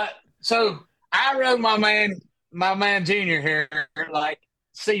 But so I rode my man Junior here like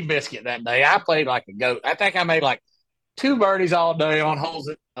Seabiscuit that day. I played like a goat. I think I made like 2 birdies all day on holes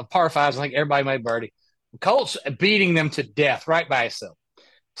of par 5s. I think everybody made birdie. Colt's beating them to death right by himself.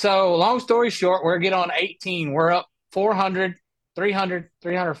 So long story short, we're get on 18. We're up 400 300,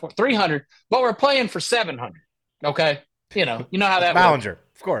 300, 300, but we're playing for 700. Okay. You know how that Ballinger, works.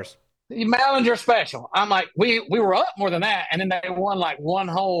 of course. Ballinger special. I'm like, we were up more than that, and then they won like one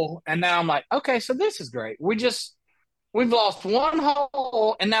hole, and now I'm like, okay, so this is great. We've lost one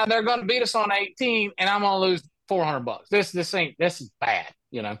hole, and now they're going to beat us on 18, and I'm going to lose $400. This is bad,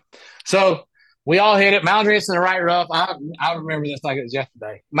 So we all hit it. Ballinger hits in the right rough. I remember this like it was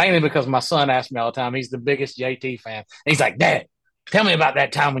yesterday, mainly because my son asked me all the time. He's the biggest JT fan. And he's like, Dad, tell me about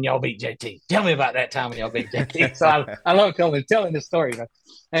that time when y'all beat JT. Tell me about that time when y'all beat JT. So I love telling this story.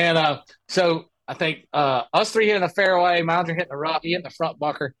 And so I think us three hitting the fairway, Ballinger hitting the rough, he hitting the front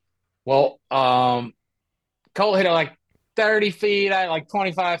bunker. Well, Colt hit it like 30 feet, like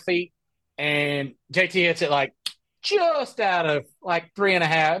 25 feet, and JT hits it like just out of like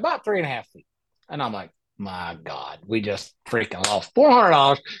about 3.5 feet. And I'm like, my God, we just freaking lost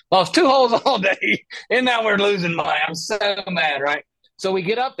 $400, lost 2 holes all day, and now we're losing money. I'm so mad, right? So we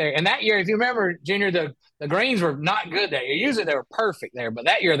get up there, and that year, if you remember, Junior, the greens were not good that year. Usually they were perfect there, but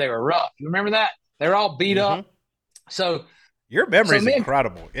that year they were rough. You remember that? They were all beat up. So your memory is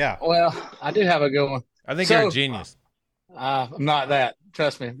incredible. Yeah. Well, I do have a good one. I think you're a genius. I'm not that.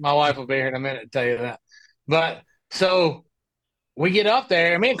 Trust me. My wife will be here in a minute to tell you that. But so we get up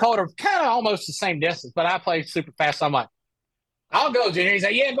there, and me and Colt are kind of almost the same distance, but I play super fast. So I'm like, I'll go, Junior. He's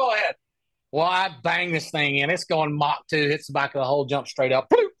like, yeah, go ahead. Well, I bang this thing in. It's going Mach 2, hits the back of the hole, jumps straight up,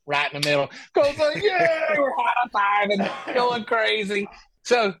 bloop, right in the middle. Goes like, yeah, we're high-fiving, going crazy.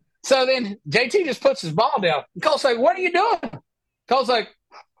 So then JT just puts his ball down. And Colt's like, what are you doing? Colt's like,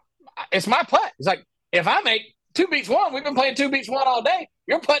 it's my putt. He's like, if I make 2 beats 1, we've been playing 2 beats 1 all day.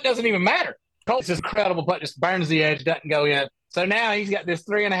 Your putt doesn't even matter. Colt's this incredible putt, just burns the edge, doesn't go in. So now he's got this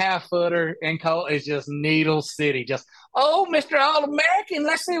 3.5 footer, and Colt is just Needle City. Just, oh, Mr. All-American,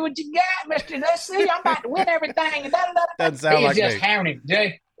 let's see what you got, Mister. Let's see, I'm about to win everything. Doesn't sound he's like just me. hammering him,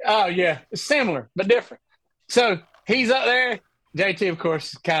 Jay. Oh yeah, similar but different. So he's up there. JT, of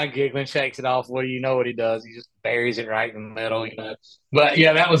course, is kind of giggling, shakes it off. Well, you know what he does? He just buries it right in the middle, But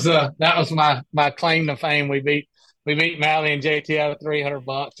yeah, that was my claim to fame. We beat Mally and JT out of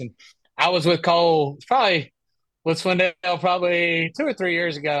 $300, and I was with Cole probably with Swindell probably 2 or 3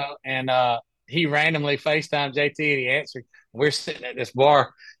 years ago, and he randomly FaceTimed JT, and he answered. We're sitting at this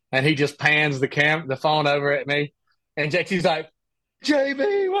bar, and he just pans the phone over at me, and JT's like,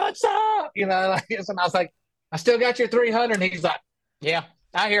 JB, what's up? And I was like, I still got your 300. And he's like, yeah,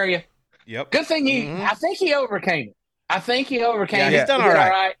 I hear you. Yep. Good thing I think he overcame it. Yeah, he's done all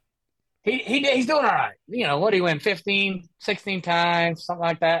right. He's doing all right. What did he win? 15, 16 times, something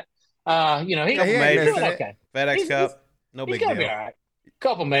like that. He's doing okay. FedEx Cup, no big deal. He's gonna be all right.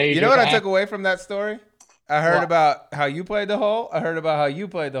 Couple majors. You know what I took away from that story? I heard about how you played the hole. I heard about how you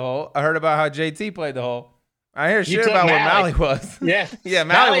played the hole. I heard about how JT played the hole. I hear shit about where Mally was. Yeah. Yeah,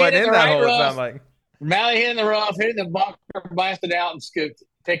 Mally wasn't in that hole, it sounds like. Mally hitting the rough, hitting the bunker, blasted out, and scooped it,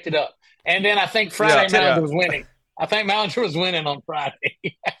 picked it up. And then I think Friday Ballinger was winning. I think Ballinger was winning on Friday.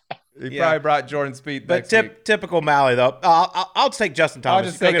 He probably brought Jordan Speed next week. Typical Mally, though. I'll take Justin Thomas. I'll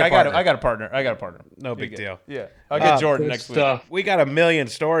just take. I got a partner. No big deal. Yeah, I'll get Jordan next week. We got a million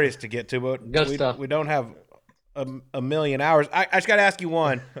stories to get to, but we don't have a million hours. I just got to ask you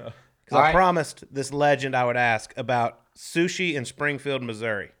one, because I promised this legend I would ask about sushi in Springfield,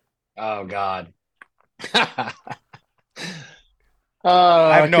 Missouri. Oh God. I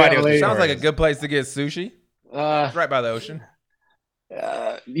have no idea. What sounds like a good place to get sushi. It's right by the ocean.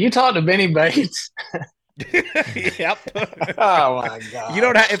 You talked to Benny Bates. Yep. Oh my God. You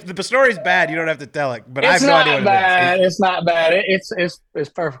don't have, if the story's bad, you don't have to tell it. But I have no idea what it is. It's not bad. It's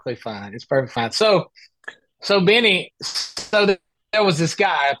perfectly fine. It's perfectly fine. So Benny. So there was this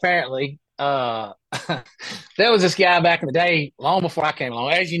guy apparently. There was this guy back in the day, long before I came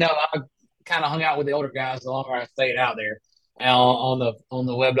along. As you know, I kind of hung out with the older guys the longer I stayed out there on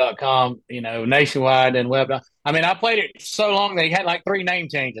the web.com, nationwide and web. I mean, I played it so long they had like 3 name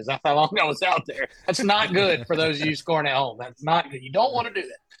changes. That's how long I was out there. That's not good for those of you scoring at home. That's not good. You don't want to do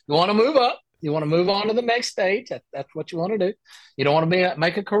that. You want to move up. You want to move on to the next stage. That's what you want to do. You don't want to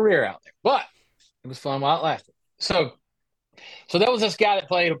make a career out there. But it was fun while it lasted. So there was this guy that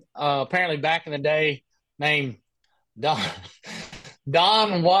played apparently back in the day named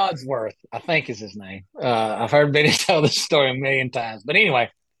Don Wadsworth, I think is his name. I've heard Benny tell this story a million times. But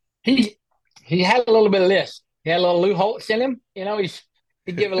anyway, he had a little bit of this. He had a little loopholes in him.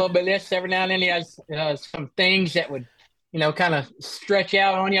 He'd give a little bit of this every now and then. He has some things that would, kind of stretch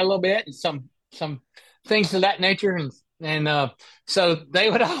out on you a little bit, and some things of that nature. And so they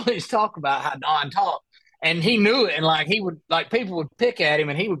would always talk about how Don talked. And he knew it, and people would pick at him,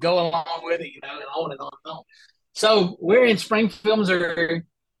 and he would go along with it, and on and on and on. So we're in Springfield, Missouri,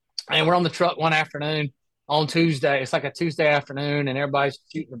 and we're on the truck one afternoon on Tuesday. It's like a Tuesday afternoon, and everybody's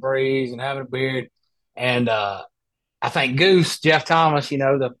shooting the breeze and having a beer. And I think Goose, Jeff Thomas,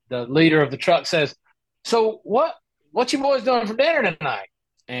 the leader of the truck, says, "So what you boys doing for dinner tonight?"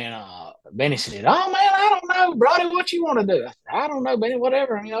 And Benny said, "Oh man, I don't know, Brody. What you want to do?" I said, "I don't know, Benny.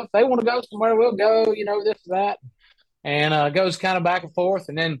 Whatever. If they want to go somewhere, we'll go. This that." And goes kind of back and forth,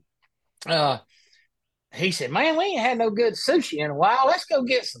 and then he said, "Man, we ain't had no good sushi in a while. Let's go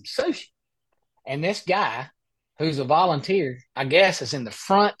get some sushi." And this guy, who's a volunteer, I guess, is in the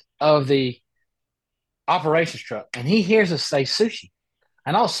front of the operations truck, and he hears us say sushi,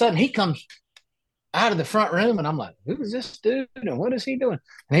 and all of a sudden he comes out of the front room, and I'm like, "Who is this dude, and what is he doing?"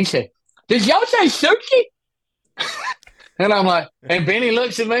 And he said, "Did y'all say sushi?" And I'm like, and Benny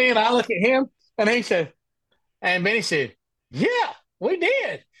looks at me, and I look at him, and Benny said, "Yeah, we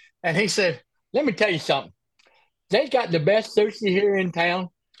did." And he said, "Let me tell you something. They got the best sushi here in town.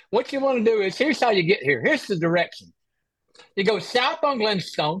 What you want to do is, here's how you get here. Here's the direction. You go south on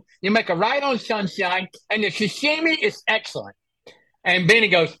Glenstone, you make a right on Sunshine, and the sashimi is excellent." And Benny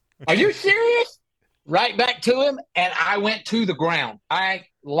goes, "Are you serious?" Right back to him, and I went to the ground. I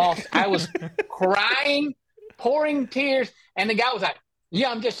was crying, pouring tears, and the guy was like, "Yeah,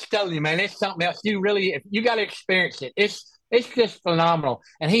 I'm just telling you, man, it's something else. You got to experience it. It's just phenomenal."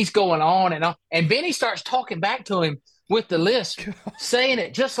 And he's going on and on, and Benny starts talking back to him with the list, saying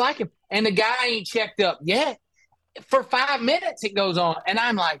it just like him, and the guy ain't checked up yet. For 5 minutes it goes on, and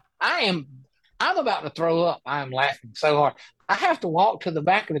I'm like, I'm about to throw up. I'm laughing so hard. I have to walk to the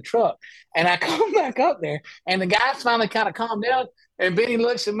back of the truck, and I come back up there, and the guy's finally kind of calmed down, and Benny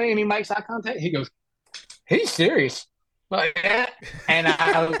looks at me, and he makes eye contact. He goes, "He's serious." Like that. And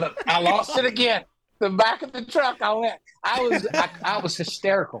I lost it again. The back of the truck, I was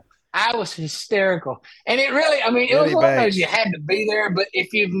hysterical. I was hysterical. And it really, it was one of those you had to be there, but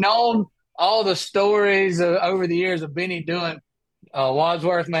if you've known all the stories over the years of Benny doing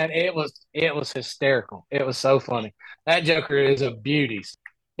Wadsworth, man, it was hysterical. It was so funny. That joker is a beauty.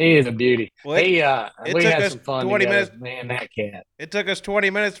 He is a beauty. Well, we had some fun 20 together, minutes. man, that cat. It took us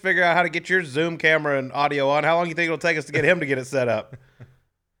 20 minutes to figure out how to get your Zoom camera and audio on. How long do you think it'll take us to get him to get it set up?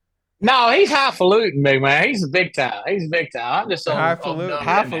 No, he's highfalutin, big man. He's big time. I'm just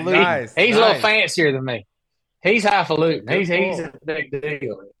highfalutin. Nice. He's a little fancier than me. He's highfalutin. He's a big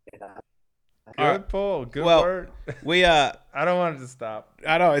deal. Good pull. Good word. I don't want it to stop.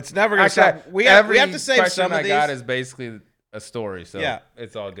 I know it's never gonna stop. We have to save some of these. I got is basically a story, so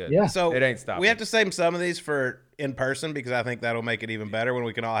it's all good. Yeah. So it ain't stopping. We have to save some of these for in person because I think that'll make it even better when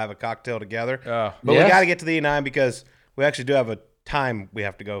we can all have a cocktail together. But we got to get to the E9 because we actually do have a time we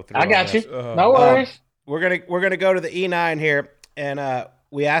have to go through. I got you. No worries. We're gonna go to the E9 here, and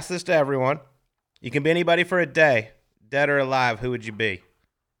we ask this to everyone. You can be anybody for a day, dead or alive. Who would you be?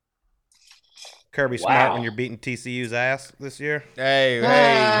 Kirby Smart when you're beating TCU's ass this year.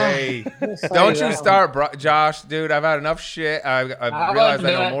 Hey. Don't you start, Josh. Dude, I've had enough shit. I've realized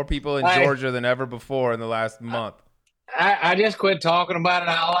I know more people in Georgia than ever before in the last month. I just quit talking about it.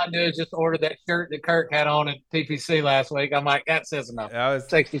 All I do is just order that shirt that Kirk had on at TPC last week. I'm like, that says enough. I was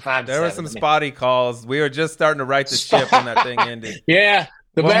 65. There were some spotty calls. We were just starting to right the ship when that thing ended. Yeah.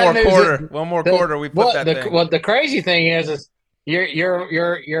 One more quarter. We put that thing. Well, the crazy thing is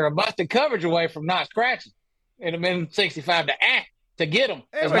you're a busted coverage away from not scratching. It'd have been 65 to get them.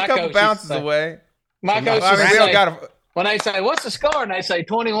 Hey, a couple bounces away. My coach when they say, "What's the score?" and they say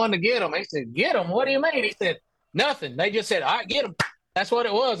 21 to get them, he said, "Get them? What do you mean?" He said, "Nothing." They just said, "All right, get them." That's what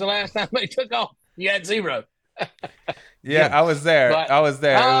it was the last time they took off. You had 0. Yeah, I was there. It was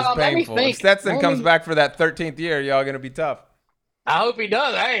painful. If Stetson comes back for that 13th year, y'all going to be tough. I hope he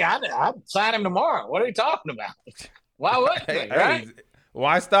does. Hey, I'd sign him tomorrow. What are you talking about? Why wouldn't he, right?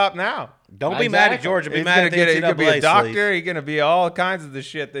 Why stop now? Don't be mad at Georgia. Be mad at the NCAA. He could be a doctor. He's going to be all kinds of the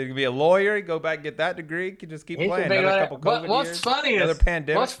shit. He could be a lawyer. He go back and get that degree. He could just keep playing. Another couple COVID years. Another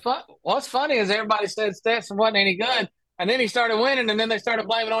pandemic. What's funny is everybody said Stetson wasn't any good, and then he started winning, and then they started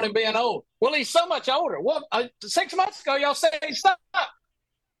blaming on him being old. Well, he's so much older. Well, 6 months ago, y'all said he sucked.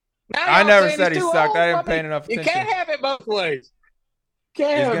 I never said he sucked. I didn't pay enough attention. You can't have it both ways.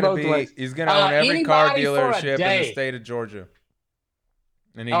 He's going to own every car dealership in the state of Georgia.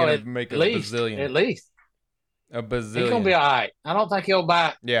 And he's going to make a bazillion. At least. A bazillion. He's going to be all right. I don't think he'll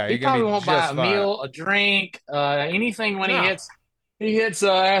buy. Yeah, he probably won't buy a meal, a drink, anything when he hits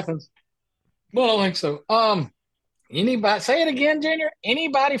Athens. Well, I don't think so. Anybody, say it again, Junior.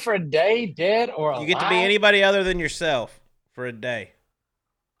 Anybody for a day, dead or alive? You get to be anybody other than yourself for a day.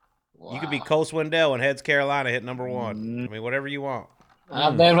 Wow. You could be Cole Swindell and Heads Carolina hit number 1. I mean, whatever you want.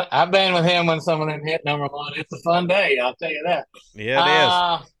 I've been with him when some of them hit number one. It's a fun day, I'll tell you that. Yeah,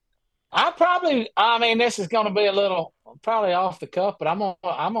 it is. I mean, this is going to be a little probably off the cuff, but I'm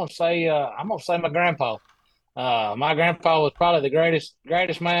gonna say my grandpa. My grandpa was probably the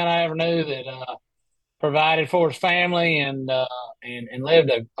greatest man I ever knew that provided for his family and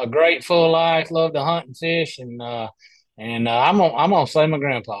lived a great full life. Loved to hunt and fish and I'm gonna say my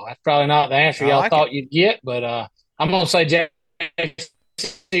grandpa. That's probably not the answer y'all thought you'd get, but I'm gonna say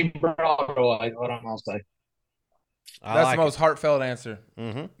J.C. Broadaway is what I'm gonna say. That's the most heartfelt answer.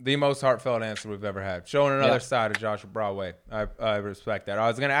 Mm-hmm. The most heartfelt answer we've ever had. Showing another side of Joshua Broadway. I respect that. I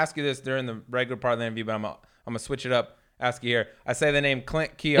was going to ask you this during the regular part of the interview, but I'm going to switch it up, ask you here. I say the name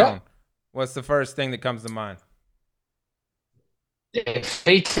Clint Keown. Yep. What's the first thing that comes to mind? If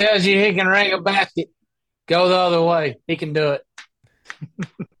he tells you he can ring a basket, go the other way. He can do it.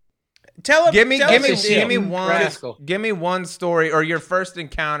 Give me one story or your first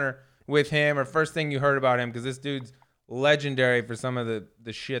encounter with him or first thing you heard about him, because this dude's legendary for some of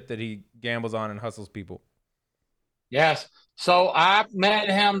the shit that he gambles on and hustles people. Yes. So I met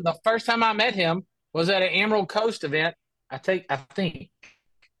him. The first time I met him was at an Emerald Coast event. I think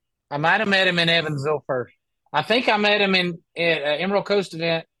I might have met him in Evansville first. I think I met him at an Emerald Coast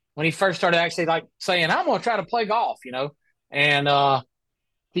event when he first started actually like saying, I'm going to try to play golf, and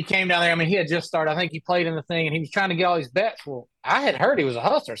he came down there. I mean, he had just started. I think he played in the thing, and he was trying to get all these bets. Well, I had heard he was a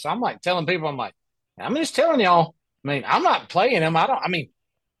hustler, so I'm like telling people, I'm just telling y'all. I mean, I'm not playing him.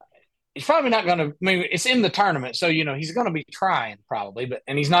 He's probably not going to. I mean, it's in the tournament, so he's going to be trying probably,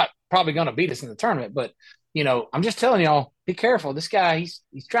 and he's not probably going to beat us in the tournament. But I'm just telling y'all, be careful. This guy, he's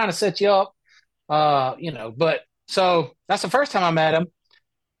trying to set you up. But so that's the first time I met him.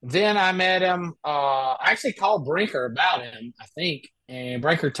 Then I met him. I actually called Brinker about him, I think. And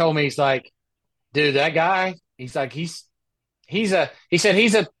Brinker told me, he's like, dude, that guy, he's like, he said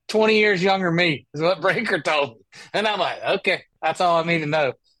he's a 20 years younger than me, is what Brinker told me. And I'm like, okay, that's all I need to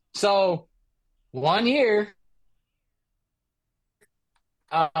know. So 1 year,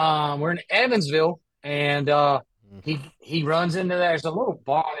 we're in Evansville, and he runs into there's a little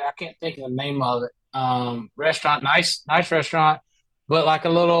bar there. I can't think of the name of it. Restaurant, nice restaurant, but like a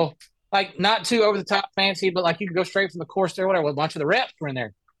little, like not too over the top fancy, but like you could go straight from the course there, whatever. A bunch of the reps were in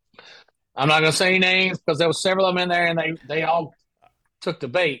there. I'm not gonna say any names because there was several of them in there, and they all took the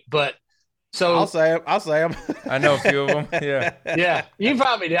bait. But so I'll say them. I know a few of them. Yeah, yeah, you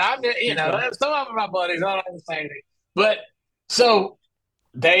probably do. Some of them are my buddies. I don't have to say anything. But so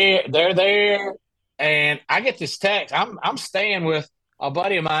they're there, and I get this text. I'm staying with a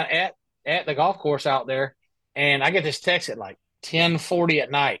buddy of mine at the golf course out there, and I get this text at like 10:40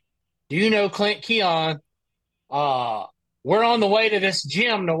 at night. Do you know Clint Keown? We're on the way to this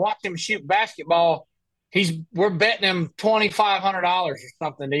gym to watch him shoot basketball. We're betting him $2,500 or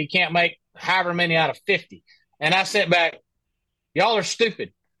something that he can't make however many out of 50. And I sent back, y'all are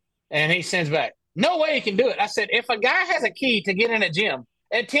stupid. And he sends back, no way he can do it. I said, if a guy has a key to get in a gym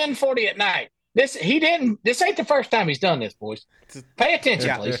at 10:40 at night, this ain't the first time he's done this, boys. Pay attention,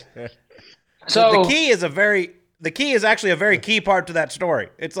 please. So the key is actually a very key part to that story.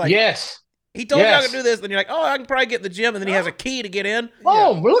 It's like, yes. He told you I could do this, then you're like, oh, I can probably get in the gym, and then he has a key to get in.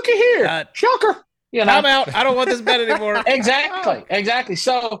 Oh, look at here. Shocker. I'm out. I don't want this bet anymore. Exactly.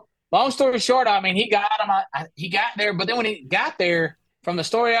 So, long story short, I mean, he got him. He got there, but then when he got there, from the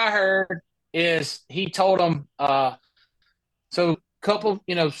story I heard, is he told him, so couple,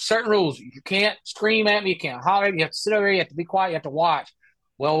 certain rules. You can't scream at me. You can't holler. You have to sit over here. You have to be quiet. You have to watch.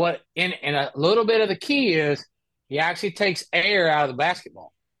 Well, what in a little bit of the key is he actually takes air out of the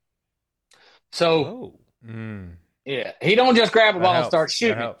basketball. So, yeah, he don't just grab a ball and start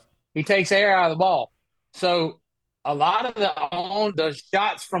shooting. He takes air out of the ball. So, a lot of the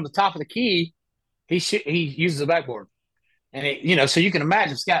shots from the top of the key, he uses the backboard, and so you can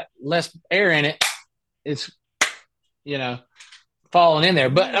imagine it's got less air in it. It's falling in there,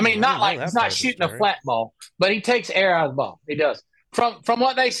 but I mean, not like he's not shooting a flat ball, but he takes air out of the ball. He does. From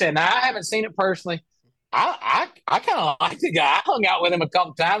what they said. Now, I haven't seen it personally. I kind of like the guy. I hung out with him a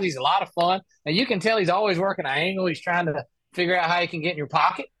couple times. He's a lot of fun, and you can tell he's always working an angle. He's trying to figure out how he can get in your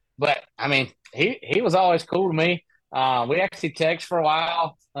pocket. But I mean, he was always cool to me. We actually texted for a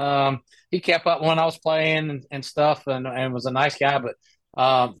while. He kept up when I was playing and stuff, and was a nice guy. But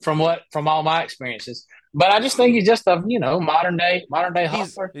from all my experiences, but I just think he's just a modern day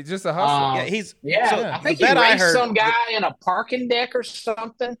hustler. He's just a hustler. I think he raced some guy in a parking deck or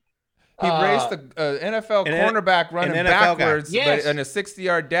something. He raced the NFL cornerback running backwards but in a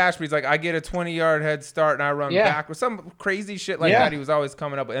 60-yard dash. But he's like, I get a 20-yard head start and I run backwards. Some crazy shit like that he was always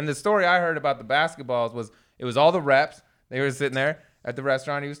coming up with. And the story I heard about the basketballs was it was all the reps. They were sitting there. at the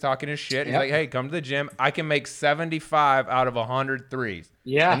restaurant. He was talking his shit. He's Yep. like, hey, come to the gym. I can make 75 out of 100 threes.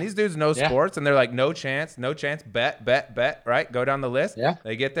 Yeah. And these dudes know sports, and they're like, no chance, bet, right? Go down the list. Yeah.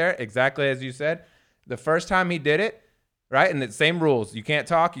 They get there, exactly as you said. The first time he did it, right, and the same rules. You can't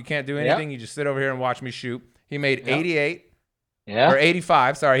talk. You can't do anything. You just sit over here and watch me shoot. He made 88. Yeah. Or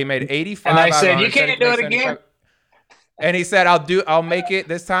 85. Sorry, he made 85. And they said, you can't do it again. And he said, I'll make it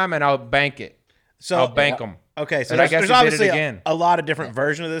this time, and I'll bank it. So I'll bank them. Okay, so I guess there's he obviously did it again. a lot of different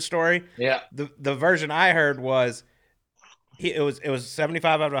versions of this story. Yeah. The version I heard was it was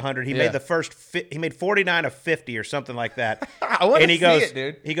 75 out of 100. He made the first he made 49 of 50 or something like that. I want to see it,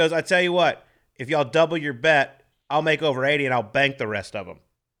 dude. He goes, I tell you what, if y'all double your bet, I'll make over 80 and I'll bank the rest of them.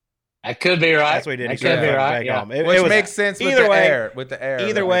 That could be right. That's what he did. That could be right. Yeah. Which makes sense with the air.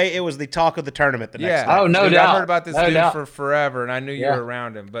 Either way, it was the talk of the tournament the next night. Oh, no dude, doubt. I've heard about this dude for forever, and I knew you were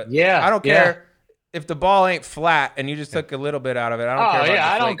around him. But I don't care if the ball ain't flat and you just took a little bit out of it. I don't care.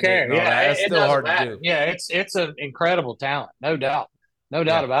 I don't care. Yeah, that's still hard to do. Yeah, it's an incredible talent, no doubt,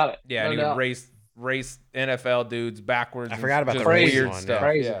 about it. Yeah, and he would race NFL dudes backwards. I forgot about the weird one. stuff.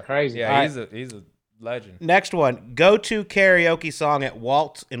 Crazy. Yeah, he's a legend. Next one, go-to karaoke song at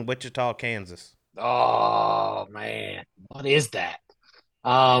Walt's in Wichita, Kansas. Oh man, what is that?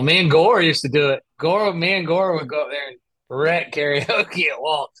 Me and Gore used to do it. Me and Gore would go up there and wreck karaoke at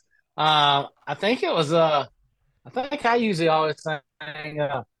Walt's. I think it was I think I usually always sing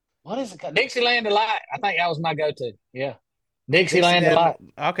what is it called? Dixieland Delight. I think that was my go-to. Yeah, Dixieland Delight.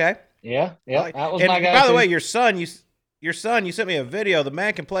 Okay. Yeah, that was and my go-to. By the way, your son, you sent me a video. The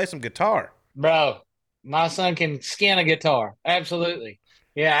man can play some guitar. Bro, my son can skin a guitar. Absolutely.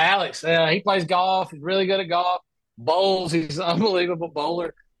 Yeah, Alex, he plays golf. He's really good at golf. Bowls. He's an unbelievable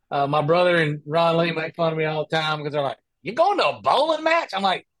bowler. My brother and Ron Lee make fun of me all the time because they're like, you going to a bowling match? I'm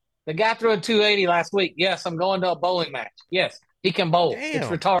like, the guy threw a 280 last week. Yes, I'm going to a bowling match. Yes, he can bowl. Damn. It's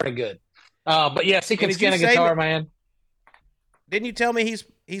retarded good. But yes, he can skin a guitar, man. Didn't you tell me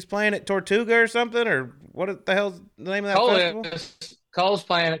he's playing at Tortuga or something? Or what the hell's the name of that festival? Cole's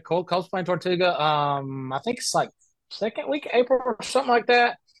playing Tortuga. I think it's like second week of April or something like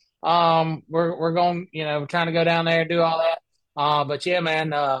that. We're going, we're trying to go down there and do all that. But yeah, man,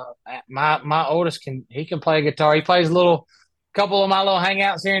 my oldest can play guitar. He plays couple of my little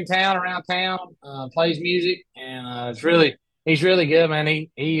hangouts here in town, around town. Plays music, and he's really good, man.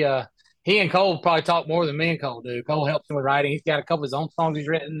 He and Cole probably talk more than me and Cole do. Cole helps him with writing. He's got a couple of his own songs he's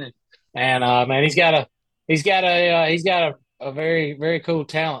written, and man, he's got a very, very cool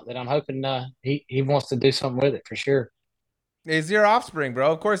talent that I'm hoping he wants to do something with it for sure. He's your offspring, bro.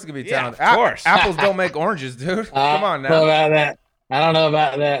 Of course, it could be talented. Of course, apples don't make oranges, dude. Come on now. I don't know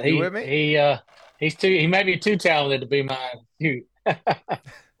about that. You with me? He may be too talented to be mine. Shoot.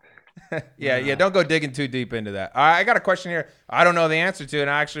 Yeah. Don't go digging too deep into that. All right, I got a question here. I don't know the answer to it, and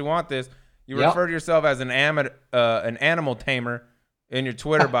I actually want this. You refer to yourself as an animal tamer in your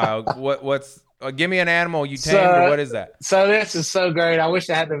Twitter bio. What's give me an animal you tamed, or what is that? So this is so great. I wish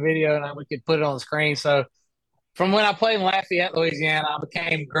I had the video and we could put it on the screen. So from when I played in Lafayette, Louisiana, I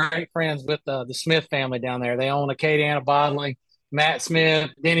became great friends with the Smith family down there. They own Acadiana Bottling, Matt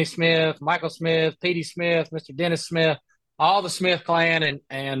Smith, Denny Smith, Michael Smith, Petey Smith, Mr. Dennis Smith, all the Smith clan,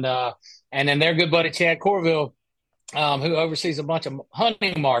 and then their good buddy Chad Corville, who oversees a bunch of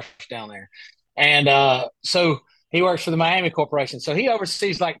hunting marsh down there. And so he works for the Miami Corporation. So he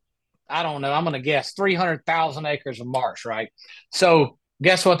oversees I don't know, I'm going to guess 300,000 acres of marsh, right? So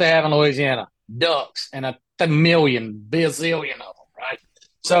guess what they have in Louisiana? Ducks, and a bazillion of them, right?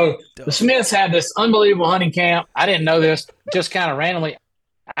 So the Smiths had this unbelievable hunting camp. I didn't know this, just kind of randomly.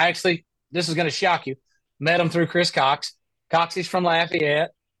 Actually, this is going to shock you. Met him through Chris Cox. Coxie's from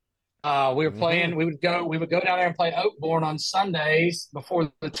Lafayette. We were playing. We would go down there and play Oakbourne on Sundays before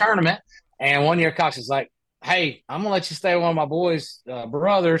the tournament. And one year, Cox was like, "Hey, I'm gonna let you stay with one of my boys'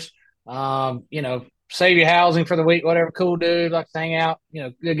 brothers. Save your housing for the week, whatever. Cool dude, like to hang out.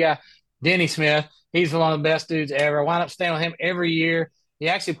 Good guy. Denny Smith. He's one of the best dudes ever. I wound up staying with him every year. He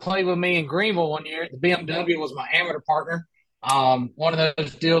actually played with me in Greenville one year. The BMW was my amateur partner. One of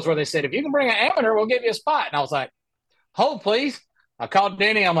those deals where they said, if you can bring an amateur, we'll give you a spot. And I was like, hold, please. I called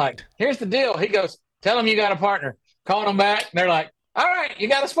Denny. I'm like, here's the deal. He goes, tell him you got a partner. Called him back. They're like, all right, you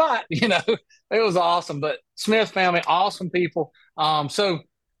got a spot. It was awesome. But Smith family, awesome people. So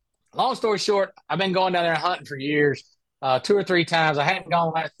long story short, I've been going down there hunting for years, 2 or 3 times. I hadn't gone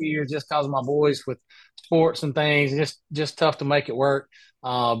the last few years just because of my boys with sports and things. Just tough to make it work.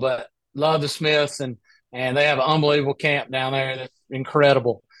 But love the Smiths, and they have an unbelievable camp down there that's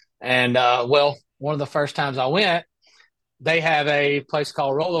incredible. And one of the first times I went, they have a place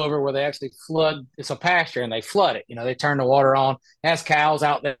called Rollover where they actually flood. It's a pasture and they flood it. They turn the water on. It has cows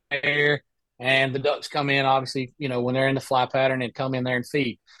out there, and the ducks come in, obviously, when they're in the fly pattern and come in there and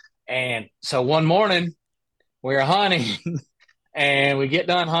feed. And so one morning we're hunting and we get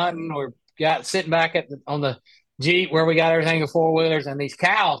done hunting. We're sitting back on the Jeep where we got everything in four-wheelers, and these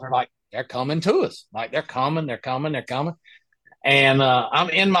cows are like, they're coming to us. Like, they're coming. And I'm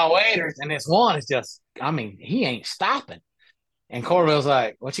in my waders, and this one is just, he ain't stopping. And Corville's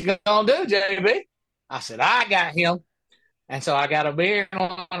like, what you gonna do, JB? I said, I got him. And so I got a beer in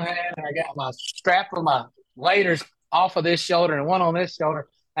one hand, and I got my strap of my waders off of this shoulder and one on this shoulder,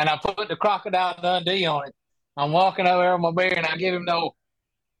 and I put the Crocodile Dundee on it. I'm walking over there with my beer, and I give him the old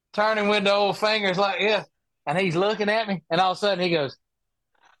turning with the old fingers like this, and he's looking at me, and all of a sudden he goes,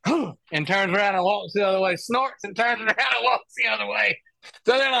 and turns around and walks the other way, snorts and turns around and walks the other way.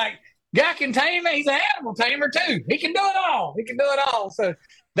 So they're like, guy can tame it. He's an animal tamer too. He can do it all. So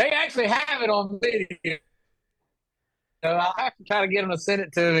they actually have it on video. So I'll have to try to get them to send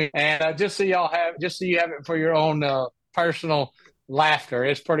it to me, and just so you have it for your own personal laughter.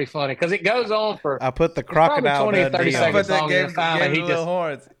 It's pretty funny because it goes on for. I put the Crocodile 20 30 seconds long. Gave he just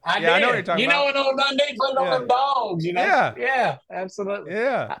horns. I know what you're talking about. An old Dundee put on them dogs. Yeah, absolutely.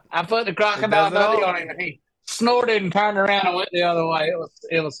 Yeah, I put the Crocodile Dundee on him, and he snorted and turned around and went the other way.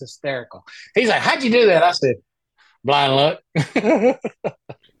 It was hysterical. He's like, "How'd you do that?" I said, "Blind luck."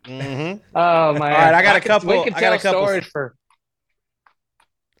 Mm-hmm. Oh man! All right, I got a couple. We could tell stories for.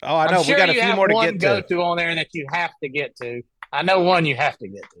 Oh, I know. I'm sure we got a few more to one get go-to on there that you have to get to. I know one you have to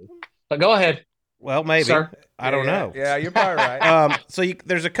get to, but go ahead. Well, maybe. Sir. I don't know. Yeah, you're probably right. So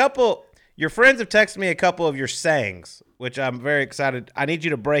there's a couple. Your friends have texted me a couple of your sayings, which I'm very excited. I need you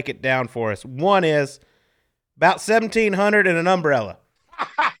to break it down for us. One is about 1,700 and an umbrella.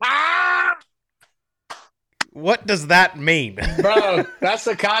 What does that mean? Bro, that's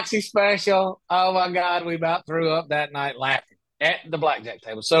a Coxie special. Oh, my God. We about threw up that night laughing at the blackjack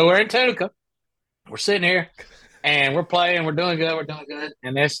table. So we're in Tunica. We're sitting here, and we're playing. We're doing good.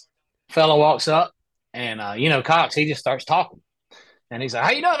 And this fellow walks up, and, Cox, he just starts talking. And he's like,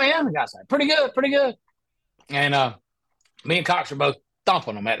 how you doing, man? The guy's like, pretty good. And me and Cox are both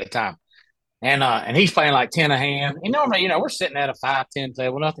thumping him at the time. And he's playing like 10 a hand. And normally, we're sitting at a 5-10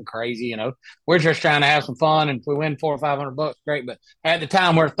 table, nothing crazy, We're just trying to have some fun, and if we win $400 or $500, great. But at the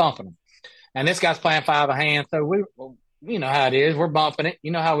time, we're thumping them. And this guy's playing 5 a hand, so you know how it is. We're bumping it. You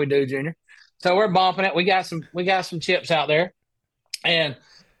know how we do, Junior. So we're bumping it. We got some chips out there. And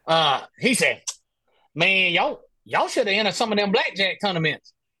he said, man, y'all should have entered some of them blackjack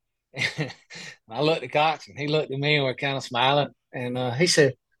tournaments. I looked at Cox, and he looked at me, and we're kind of smiling. And he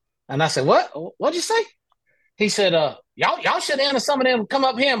said, and I said, what'd you say? He said, y'all should enter some of them, come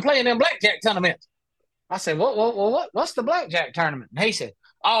up here and play in them blackjack tournaments. I said, what's the blackjack tournament? And he said,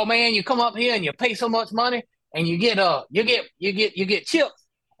 oh man, you come up here and you pay so much money and you get chips.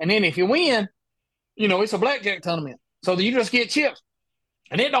 And then if you win, it's a blackjack tournament. So you just get chips.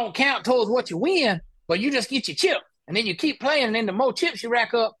 And it don't count towards what you win, but you just get your chip. And then you keep playing, and then the more chips you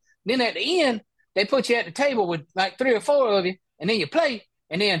rack up, then at the end, they put you at the table with like 3 or 4 of you, and then you play,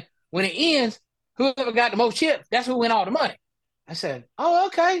 and then when it ends, whoever got the most chips, that's who win all the money. I said, oh,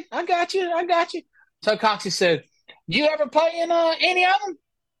 okay, I got you. So Coxie said, you ever play in any of them?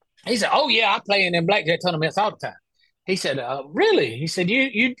 He said, oh, yeah, I play in them blackjack tournaments all the time. He said, really? He said,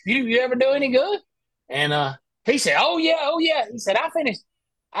 you ever do any good? And he said, oh, yeah. He said, I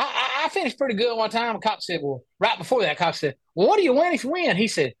finished pretty good one time. And Cox said, well, right before that, Cox said, well, what do you win if you win? He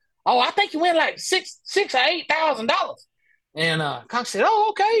said, oh, I think you win like $6,000 or $8,000. And Cox said, oh,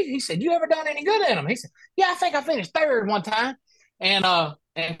 okay. He said, you ever done any good in them? He said, yeah, I think I finished third one time. And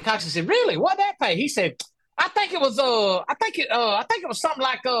Cox said, really? What'd that pay? He said, I think it was something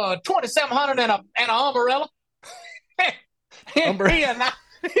like 2,700 and an umbrella. And he and I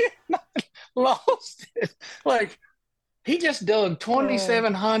lost it. Like, he just dug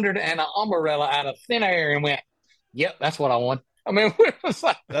 2,700 and an umbrella out of thin air and went, yep, that's what I want. I mean, it was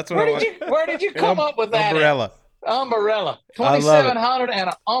like, that's what where did you come up with that? Umbrella. 2,700 and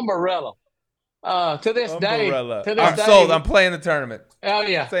an umbrella. To this day. I'm sold. I'm playing the tournament. Oh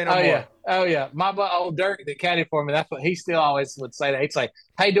yeah. Say no more. Yeah. Oh yeah. My old Dirk that caddied for me, that's what he still always would say. That he'd say,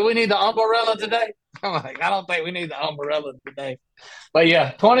 hey, do we need the umbrella today? I'm like, I don't think we need the umbrella today. But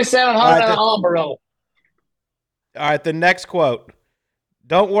yeah, 2,700 and an umbrella. All right, the next quote.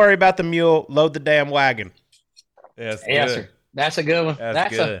 Don't worry about the mule, load the damn wagon. Yes, sir. That's a good one.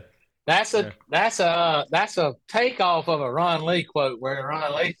 That's good. That's a takeoff of a Ron Lee quote where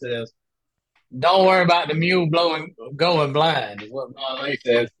Ron Lee says, don't worry about the mule going blind, is what Ron Lee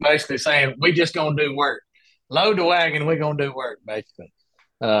says. Basically saying, we just going to do work. load the wagon. We're gonna do work, basically.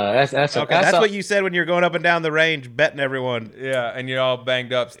 That's what you said when you're going up and down the range, betting everyone. Yeah, and you're all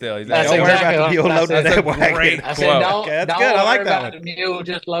banged up still. He's That's like, don't exactly worry about the mule loading that wagon. Great I said, don't, Okay, that's don't good. I like worry that about one. the mule,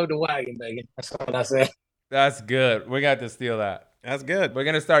 just load the wagon, baby. That's what I said. That's good. We got to steal that. That's good. We're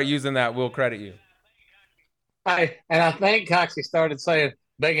gonna start using that. We'll credit you. Hey, and I think Coxie started saying,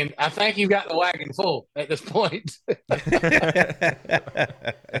 "Begging, I think you got the wagon full at this point."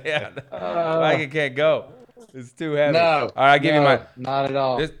 Yeah, wagon can't go. It's too heavy. No. All right, I give you my. Not at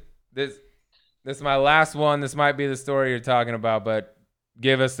all. This is my last one. This might be the story you're talking about, but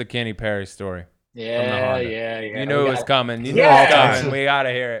give us the Kenny Perry story. Yeah. You knew it was coming. You knew Yeah. it was coming. We gotta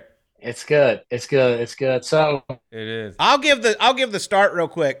hear it. It's good. So It is. I'll give the start real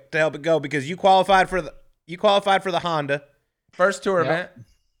quick to help it go because you qualified for the Honda First tour event.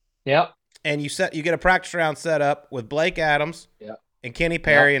 Yep. and you get a practice round set up with Blake Adams Yep. and Kenny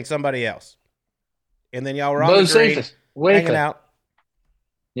Perry and somebody else, and then y'all were on Boo the green Cephas, hanging Weekly. out.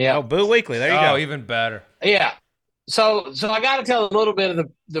 Yeah. Oh, Boo Weekly, there you go. Oh, even better. Yeah. So I got to tell a little bit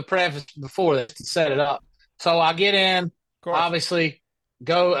of the preface before this to set it up. So I get in, Of course. obviously,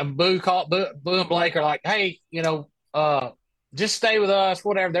 go and Boo and Blake are like, hey, just stay with us,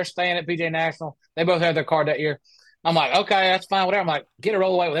 whatever. They're staying at PJ National. They both have their card that year. I'm like, okay, that's fine, whatever. I'm like, get a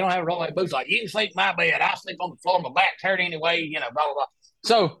rollaway. Well, they don't have a rollaway. Boo's like, you can sleep in my bed. I'll sleep on the floor. My back's hurt anyway, blah, blah, blah.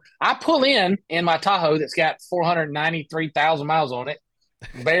 So I pull in my Tahoe that's got 493,000 miles on it.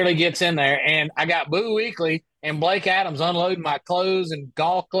 Barely gets in there. And I got Boo Weekly and Blake Adams unloading my clothes and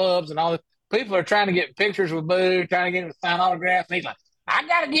golf clubs and all this. People are trying to get pictures with Boo, trying to get him to sign autographs. And he's like, I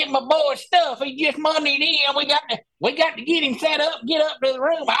got to get my boy's stuff. He just moneyed in. We got to get him set up, get up to the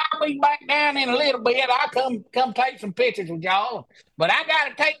room. I'll be back down in a little bit. I'll come take some pictures with y'all. But I got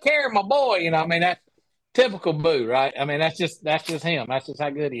to take care of my boy. I mean, that's typical Boo, right? I mean, that's just him. That's just how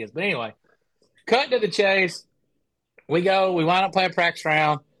good he is. But anyway, cut to the chase. We wind up playing practice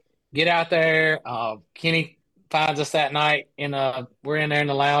round, get out there. Kenny finds us that night we're in there in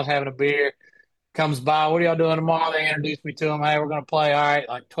the lounge having a beer. Comes by, what are y'all doing tomorrow? They introduced me to him. Hey, we're going to play. All right,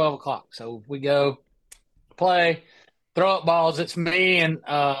 like 12 o'clock. So we go play, throw up balls. It's me and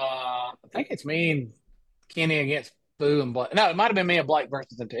I think it's me and Kenny against Boo and Blake. No, it might have been me and Blake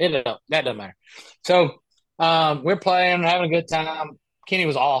versus them two. That doesn't matter. So we're playing, having a good time. Kenny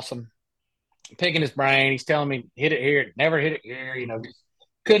was awesome. Picking his brain. He's telling me, hit it here, never hit it here. Just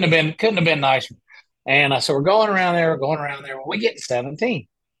couldn't have been nicer. And so we're going around there. When we get to 17,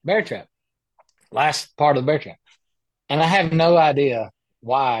 bear trap. Last part of the bear trap. And I have no idea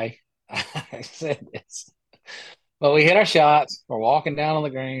why I said this. But we hit our shots. We're walking down on the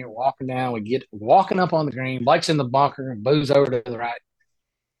green. We get walking up on the green. Blake's in the bunker and Boo's over to the right.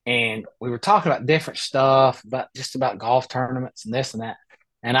 And we were talking about different stuff, about golf tournaments and this and that.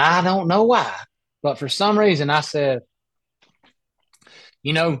 And I don't know why, but for some reason I said,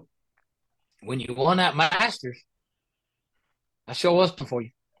 when you won that Masters, I sure was before you.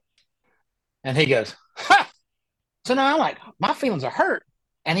 And he goes, ha! So now I'm like, my feelings are hurt.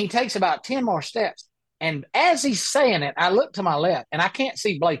 And he takes about 10 more steps. And as he's saying it, I look to my left and I can't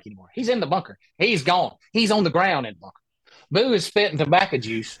see Blake anymore. He's in the bunker. He's gone. He's on the ground in the bunker. Boo is spitting tobacco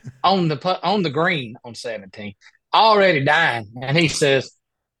juice on the green on 17, already dying. And he says,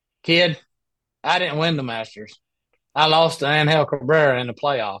 kid, I didn't win the Masters. I lost to Angel Cabrera in the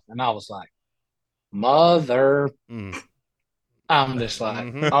playoff. And I was like, mother. I'm just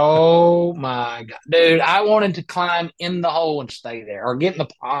like, oh my God. Dude, I wanted to climb in the hole and stay there or get in the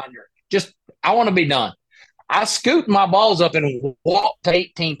pond I want to be done. I scooped my balls up and walked to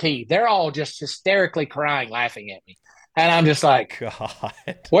 18T. They're all just hysterically crying, laughing at me. And I'm just like, God,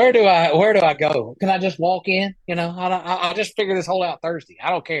 where do I go? Can I just walk in? I'll just figure this hole out Thursday. I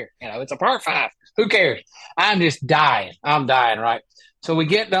don't care. It's a par 5. Who cares? I'm just dying. I'm dying, right? So we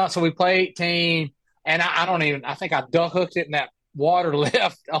get done. So we play 18. And I think I duck hooked it in that water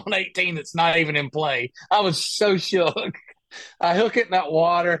left on 18 that's not even in play. I was so shook. I hook it in that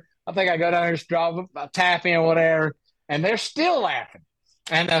water. I think I go down there, just drop a tap in, whatever, and they're still laughing.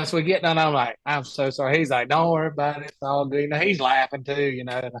 And so we get done. I'm like, I'm so sorry. He's like, don't worry about it. It's all good. He's laughing too, And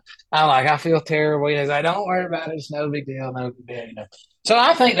I'm like, I feel terrible. He's like, don't worry about it. It's no big deal. No big deal. So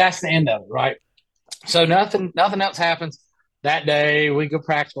I think that's the end of it, right? So nothing else happens that day. We go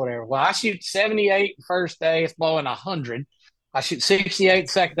practice, whatever. Well, I shoot 78 the first day. It's blowing 100. I shoot 68 the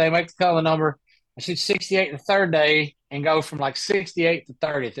second day, make the color number. I shoot 68 the third day and go from like 68 to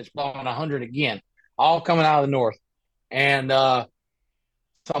 30th. It's blowing 100 again, all coming out of the north. And so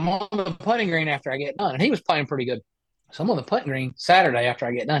I'm on the putting green after I get done. And he was playing pretty good. So I'm on the putting green Saturday after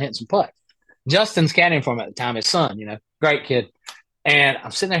I get done hitting some putts. Justin's caddying for him at the time, his son, great kid. And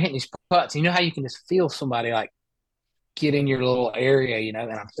I'm sitting there hitting these putts. You know how you can just feel somebody like get in your little area, and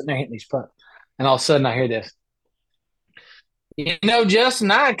I'm sitting there hitting these putts. And all of a sudden I hear this.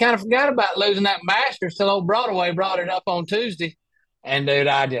 Justin, I kind of forgot about losing that Masters till old Broadaway brought it up on Tuesday. And, dude,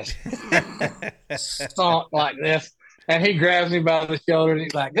 I just stomped like this. And he grabs me by the shoulder and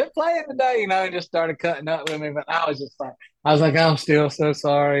he's like, good playing today, and just started cutting up with me. But I was like, I'm still so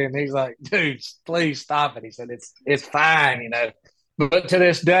sorry. And he's like, dude, please stop it. He said, it's fine, But to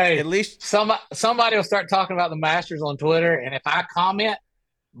this day, at least somebody will start talking about the Masters on Twitter. And if I comment,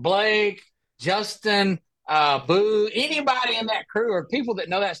 Blake, Justin, Boo, anybody in that crew or people that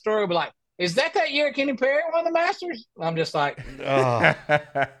know that story will be like, is that year Kenny Perry won the Masters? I'm just like, oh.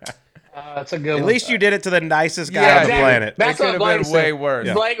 It's a good one. At least you did it to the nicest guy on the planet. That's what Blake said. Way worse.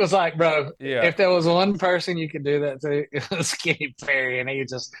 Yeah. Blake was like, bro, if there was one person you could do that to, it was Kenny Perry. And he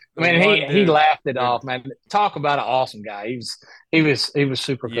just, he laughed it off, man. Talk about an awesome guy. He was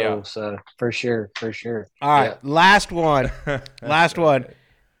super cool. Yeah. So for sure. All right. Last one.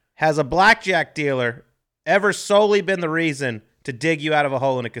 Has a blackjack dealer ever solely been the reason to dig you out of a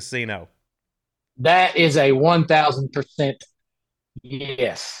hole in a casino? That is a 1,000%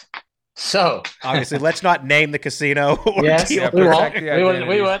 yes. So obviously, let's not name the casino. Or yes, we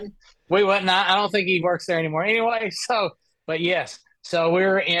wouldn't. I don't think he works there anymore. Anyway, but yes. So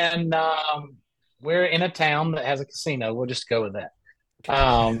we're in a town that has a casino. We'll just go with that.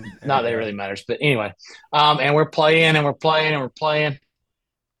 Not that it really matters, but anyway. And we're playing, and it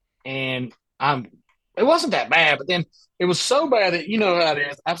wasn't that bad, but then it was so bad that you know how it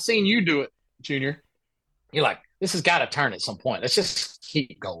is. I've seen you do it, Junior. You're like, this has got to turn at some point. Let's just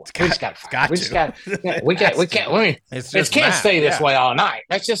keep going. We just got to. We can't. It can't stay this way all night.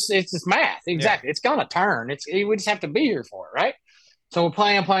 It's just math. Exactly. Yeah. It's gonna turn. We just have to be here for it, right? So we're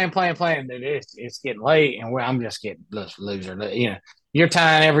playing. Dude, it's getting late, and I'm just getting loser. You're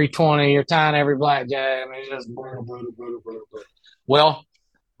tying every 20. You're tying every blackjack. I mean, it's just brutal. Well,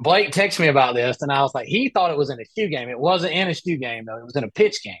 Blake texted me about this, and I was like, he thought it was in a shoe game. It wasn't in a shoe game, though. It was in a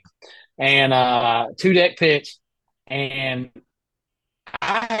pitch game. And 2-deck pitch. And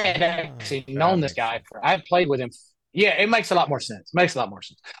I had actually known this guy. I had played with him. Yeah, it makes a lot more sense. Blake said,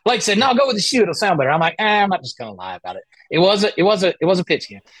 no, go with the shoe. It'll sound better. I'm like, I'm not just going to lie about it. It was a pitch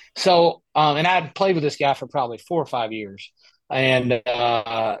game. So, and I'd played with this guy for probably 4 or 5 years. And,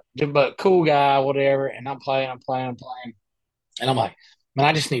 but cool guy, whatever. And I'm playing. And I'm like, man,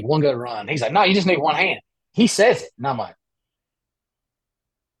 I just need one good run. He's like, no, you just need one hand. He says it. And I'm like,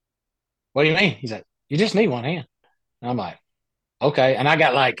 what do you mean? He's like, you just need one hand. And I'm like, okay. And I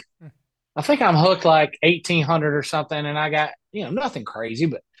got I think I'm hooked 1,800 or something. And I got, nothing crazy,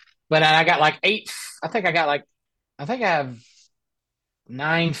 but I got I have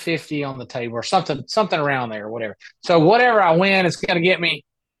 950 on the table or something around there or whatever. So whatever I win, it's going to get me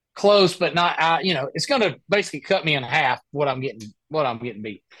close, but not out, it's going to basically cut me in half what I'm getting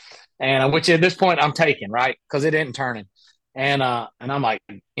beat. And which at this point I'm taking, right? Because it isn't turning. And I'm like,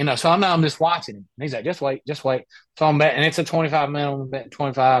 so I'm just watching him. And he's like, just wait. So I'm betting, and it's a 25 minimum, I'm betting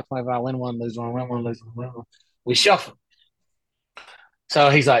 25, win one, lose one, win one, lose one. We shuffle. So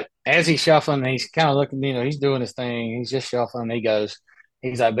he's like, as he's shuffling, he's kind of looking, he's doing his thing. He's just shuffling. He's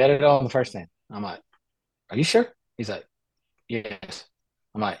like, bet it on the first hand. I'm like, are you sure? He's like, yes.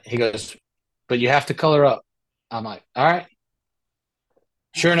 I'm like, he goes, but you have to color up. I'm like, all right.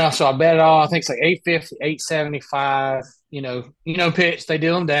 Sure enough, so I bet it all. I think it's 850, 875. Pitch. They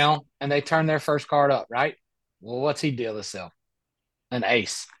deal them down, and they turn their first card up, right? Well, what's he deal himself? An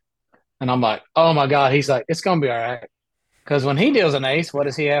ace. And I'm like, oh, my God. He's like, it's going to be all right. Because when he deals an ace, what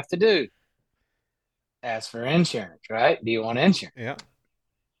does he have to do? Ask for insurance, right? Do you want insurance? Yeah.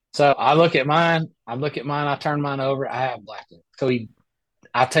 So I look at mine. I turn mine over. I have blackjack. So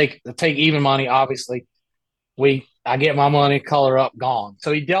I take even money, obviously. I get my money, color up, gone.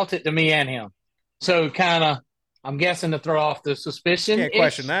 So he dealt it to me and him. So kind of, I'm guessing to throw off the suspicion. Can't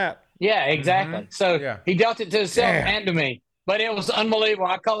question that. Yeah, exactly. Mm-hmm. So He dealt it to himself and to me. But it was unbelievable.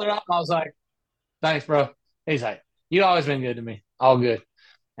 I colored up. I was like, thanks, bro. He's like, you always been good to me. All good.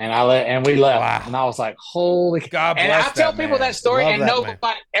 And we left. Wow. And I was like, holy God. And I tell people that story, and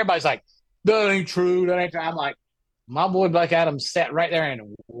everybody's like, that ain't true. I'm like, my boy Blake Adams sat right there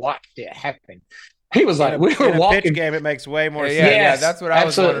and watched it happen. He was like, we were walking. Pitch game, it makes way more sense. Yeah, that's what I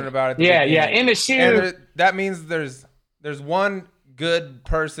was wondering about. In the shoe. And that means there's one good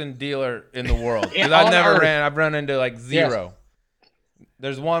person dealer in the world. Because I've run into 0.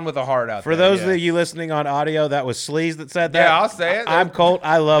 There's one with a heart out For there. those of you listening on audio, that was Sleaze that said that. Yeah, I'll say it. I'm Colt.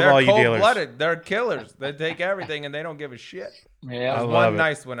 I love all you dealers. They're cold-blooded. They're killers. They take everything, and they don't give a shit. Yeah, There's one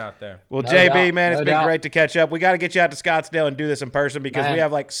nice one out there. Well, JB, man, it's been great to catch up. We got to get you out to Scottsdale and do this in person because we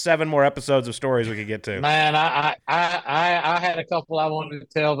have like 7 more episodes of stories we could get to. Man, I had a couple I wanted to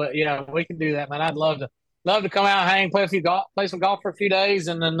tell, but yeah, we can do that, man. I'd love to come out and hang, play some golf for a few days,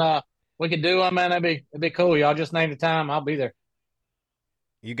 and then we could do them, man. That'd be cool. Y'all just name the time. I'll be there.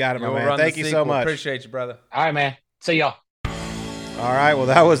 You got it, my man. Thank you so much. Appreciate you, brother. All right, man. See y'all. All right. Well,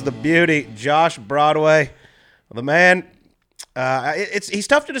 that was the beauty, Josh Broadaway. The man, he's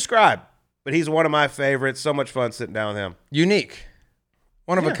tough to describe, but he's one of my favorites. So much fun sitting down with him. Unique.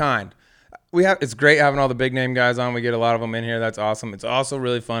 One of a kind. It's great having all the big name guys on. We get a lot of them in here. That's awesome. It's also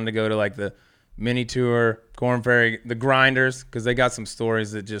really fun to go to like the mini tour, Corn Ferry, the grinders, because they got some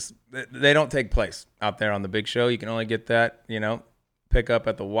stories that they don't take place out there on the big show. You can only get that, pick up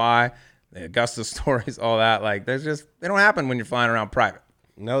at the Y, the Augusta stories, all that. Like, they don't happen when you're flying around private.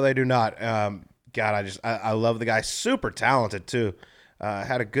 No, they do not. God, I love the guy. Super talented too.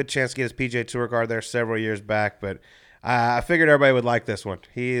 Had a good chance to get his PGA Tour card there several years back, but I figured everybody would like this one.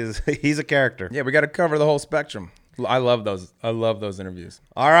 He's a character. Yeah, we got to cover the whole spectrum. I love those. I love those interviews.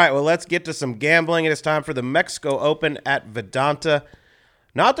 All right, well, let's get to some gambling. It is time for the Mexico Open at Vedanta.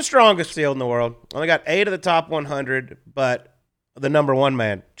 Not the strongest field in the world. Only got 8 of the top 100, but the number 1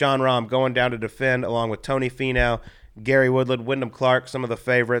 man, Jon Rahm, going down to defend along with Tony Finau, Gary Woodland, Wyndham Clark, some of the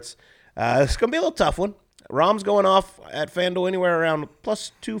favorites. It's going to be a little tough one. Rahm's going off at FanDuel anywhere around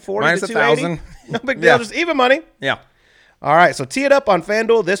plus 240 to 280. No big deal, Yeah. Just even money. Yeah. All right, so tee it up on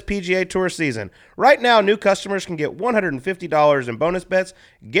FanDuel this PGA Tour season. Right now, new customers can get $150 in bonus bets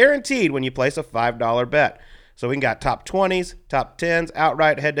guaranteed when you place a $5 bet. So we got top 20s, top 10s,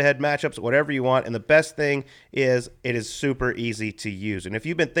 outright head-to-head matchups, whatever you want. And the best thing is it is super easy to use. And if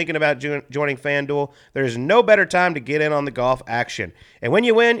you've been thinking about joining FanDuel, there is no better time to get in on the golf action. And when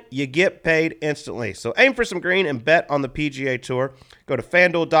you win, you get paid instantly. So aim for some green and bet on the PGA Tour. Go to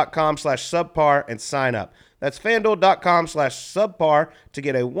FanDuel.com/subpar and sign up. That's FanDuel.com/subpar to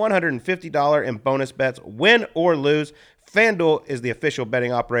get a $150 in bonus bets, win or lose. FanDuel is the official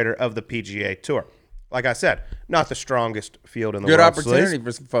betting operator of the PGA Tour. Like I said, not the strongest field in the world. Good opportunity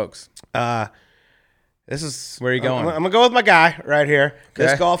for some folks. This is where are you going? I'm going to go with my guy right here. Okay.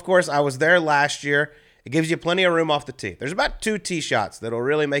 This golf course, I was there last year. It gives you plenty of room off the tee. There's about 2 tee shots that'll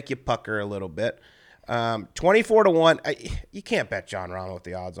really make you pucker a little bit. 24 to 1. You can't bet Jon Rahm what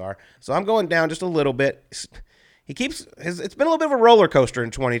the odds are. So I'm going down just a little bit. It's been a little bit of a roller coaster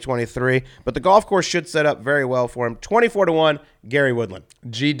in 2023, but the golf course should set up very well for him. 24 to 1, Gary Woodland.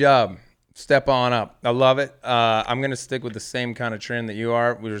 G-Dub. Step on up. I love it. I'm going to stick with the same kind of trend that you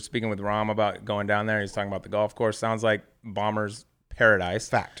are. We were speaking with Rahm about going down there. He's talking about the golf course. Sounds like Bomber's paradise.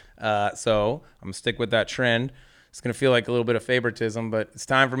 Fact. So I'm going to stick with that trend. It's going to feel like a little bit of favoritism, but it's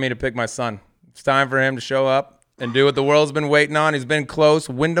time for me to pick my son. It's time for him to show up and do what the world's been waiting on. He's been close.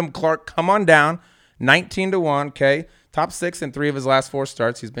 Wyndham Clark, come on down. 19 to 1, okay? Top 6 in 3 of his last 4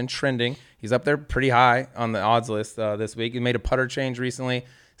 starts. He's been trending. He's up there pretty high on the odds list this week. He made a putter change recently.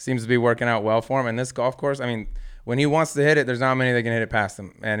 Seems to be working out well for him. And this golf course, I mean, when he wants to hit it, there's not many that can hit it past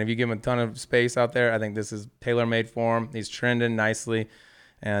him. And if you give him a ton of space out there, I think this is tailor-made for him. He's trending nicely.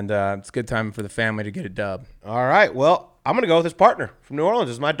 And it's a good time for the family to get a dub. All right. Well, I'm going to go with his partner from New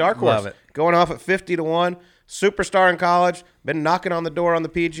Orleans. It's my dark horse. Love it. Going off at 50 to 1. Superstar in college. Been knocking on the door on the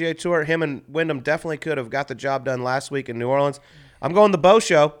PGA Tour. Him and Wyndham definitely could have got the job done last week in New Orleans. I'm going the Bo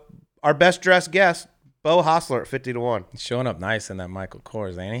Show. Our best dressed guest, Bo Hostler at 50 to 1. He's showing up nice in that Michael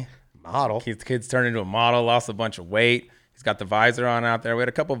Kors, ain't he? Model. Kid's turned into a model, lost a bunch of weight. He's got the visor on out there. We had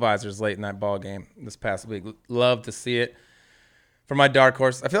a couple visors late in that ball game this past week. Love to see it. For my dark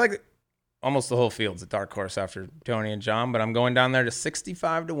horse, I feel like almost the whole field's a dark horse after Tony and John, but I'm going down there to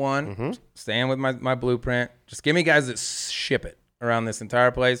 65 to 1, staying with my blueprint. Just give me guys that ship it around this entire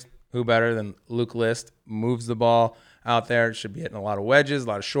place. Who better than Luke List? Moves the ball out there. Should be hitting a lot of wedges, a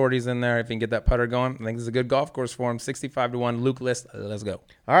lot of shorties in there. If he can get that putter going, I think this is a good golf course for him. 65 to 1, Luke List. Let's go.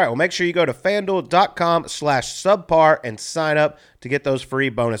 All right. Well, make sure you go to FanDuel.com/subpar and sign up to get those free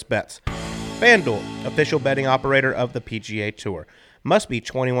bonus bets. FanDuel, official betting operator of the PGA Tour. Must be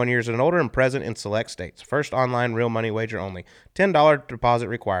 21 years and older and present in select states. First online real money wager only. $10 deposit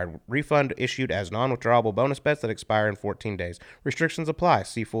required. Refund issued as non-withdrawable bonus bets that expire in 14 days. Restrictions apply.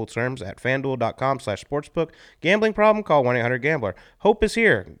 See full terms at FanDuel.com/sportsbook. Gambling problem? Call 1-800-GAMBLER. Hope is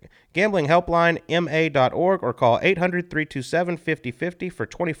here. Gambling helpline ma.org or call 800-327-5050 for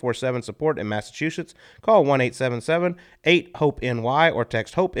 24/7 support in Massachusetts. Call 1-877-8-HOPE-NY or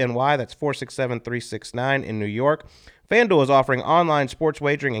text HOPE-NY. That's 467-369 in New York. FanDuel is offering online sports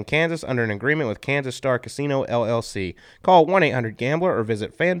wagering in Kansas under an agreement with Kansas Star Casino, LLC. Call 1-800-GAMBLER or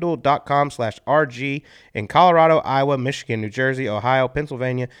visit FanDuel.com/RG in Colorado, Iowa, Michigan, New Jersey, Ohio,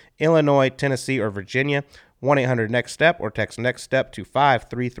 Pennsylvania, Illinois, Tennessee, or Virginia. 1-800-NEXT-STEP or text NEXT STEP to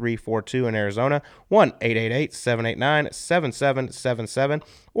 53342 in Arizona, 1-888-789-7777,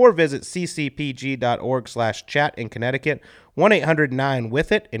 or visit ccpg.org/chat in Connecticut,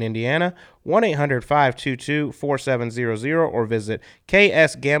 1-800-9-WITH-IT in Indiana, 1-800-522-4700, or visit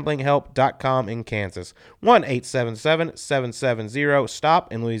ksgamblinghelp.com in Kansas,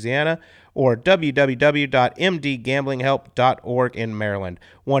 1-877-770-STOP in Louisiana, or www.mdgamblinghelp.org in Maryland,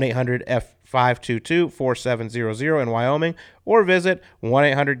 1-800-522-4700 in Wyoming, or visit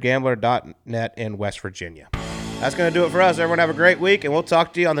 1-800-GAMBLER.net in West Virginia. That's going to do it for us. Everyone have a great week, and we'll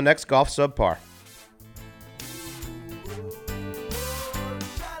talk to you on the next Golf Subpar.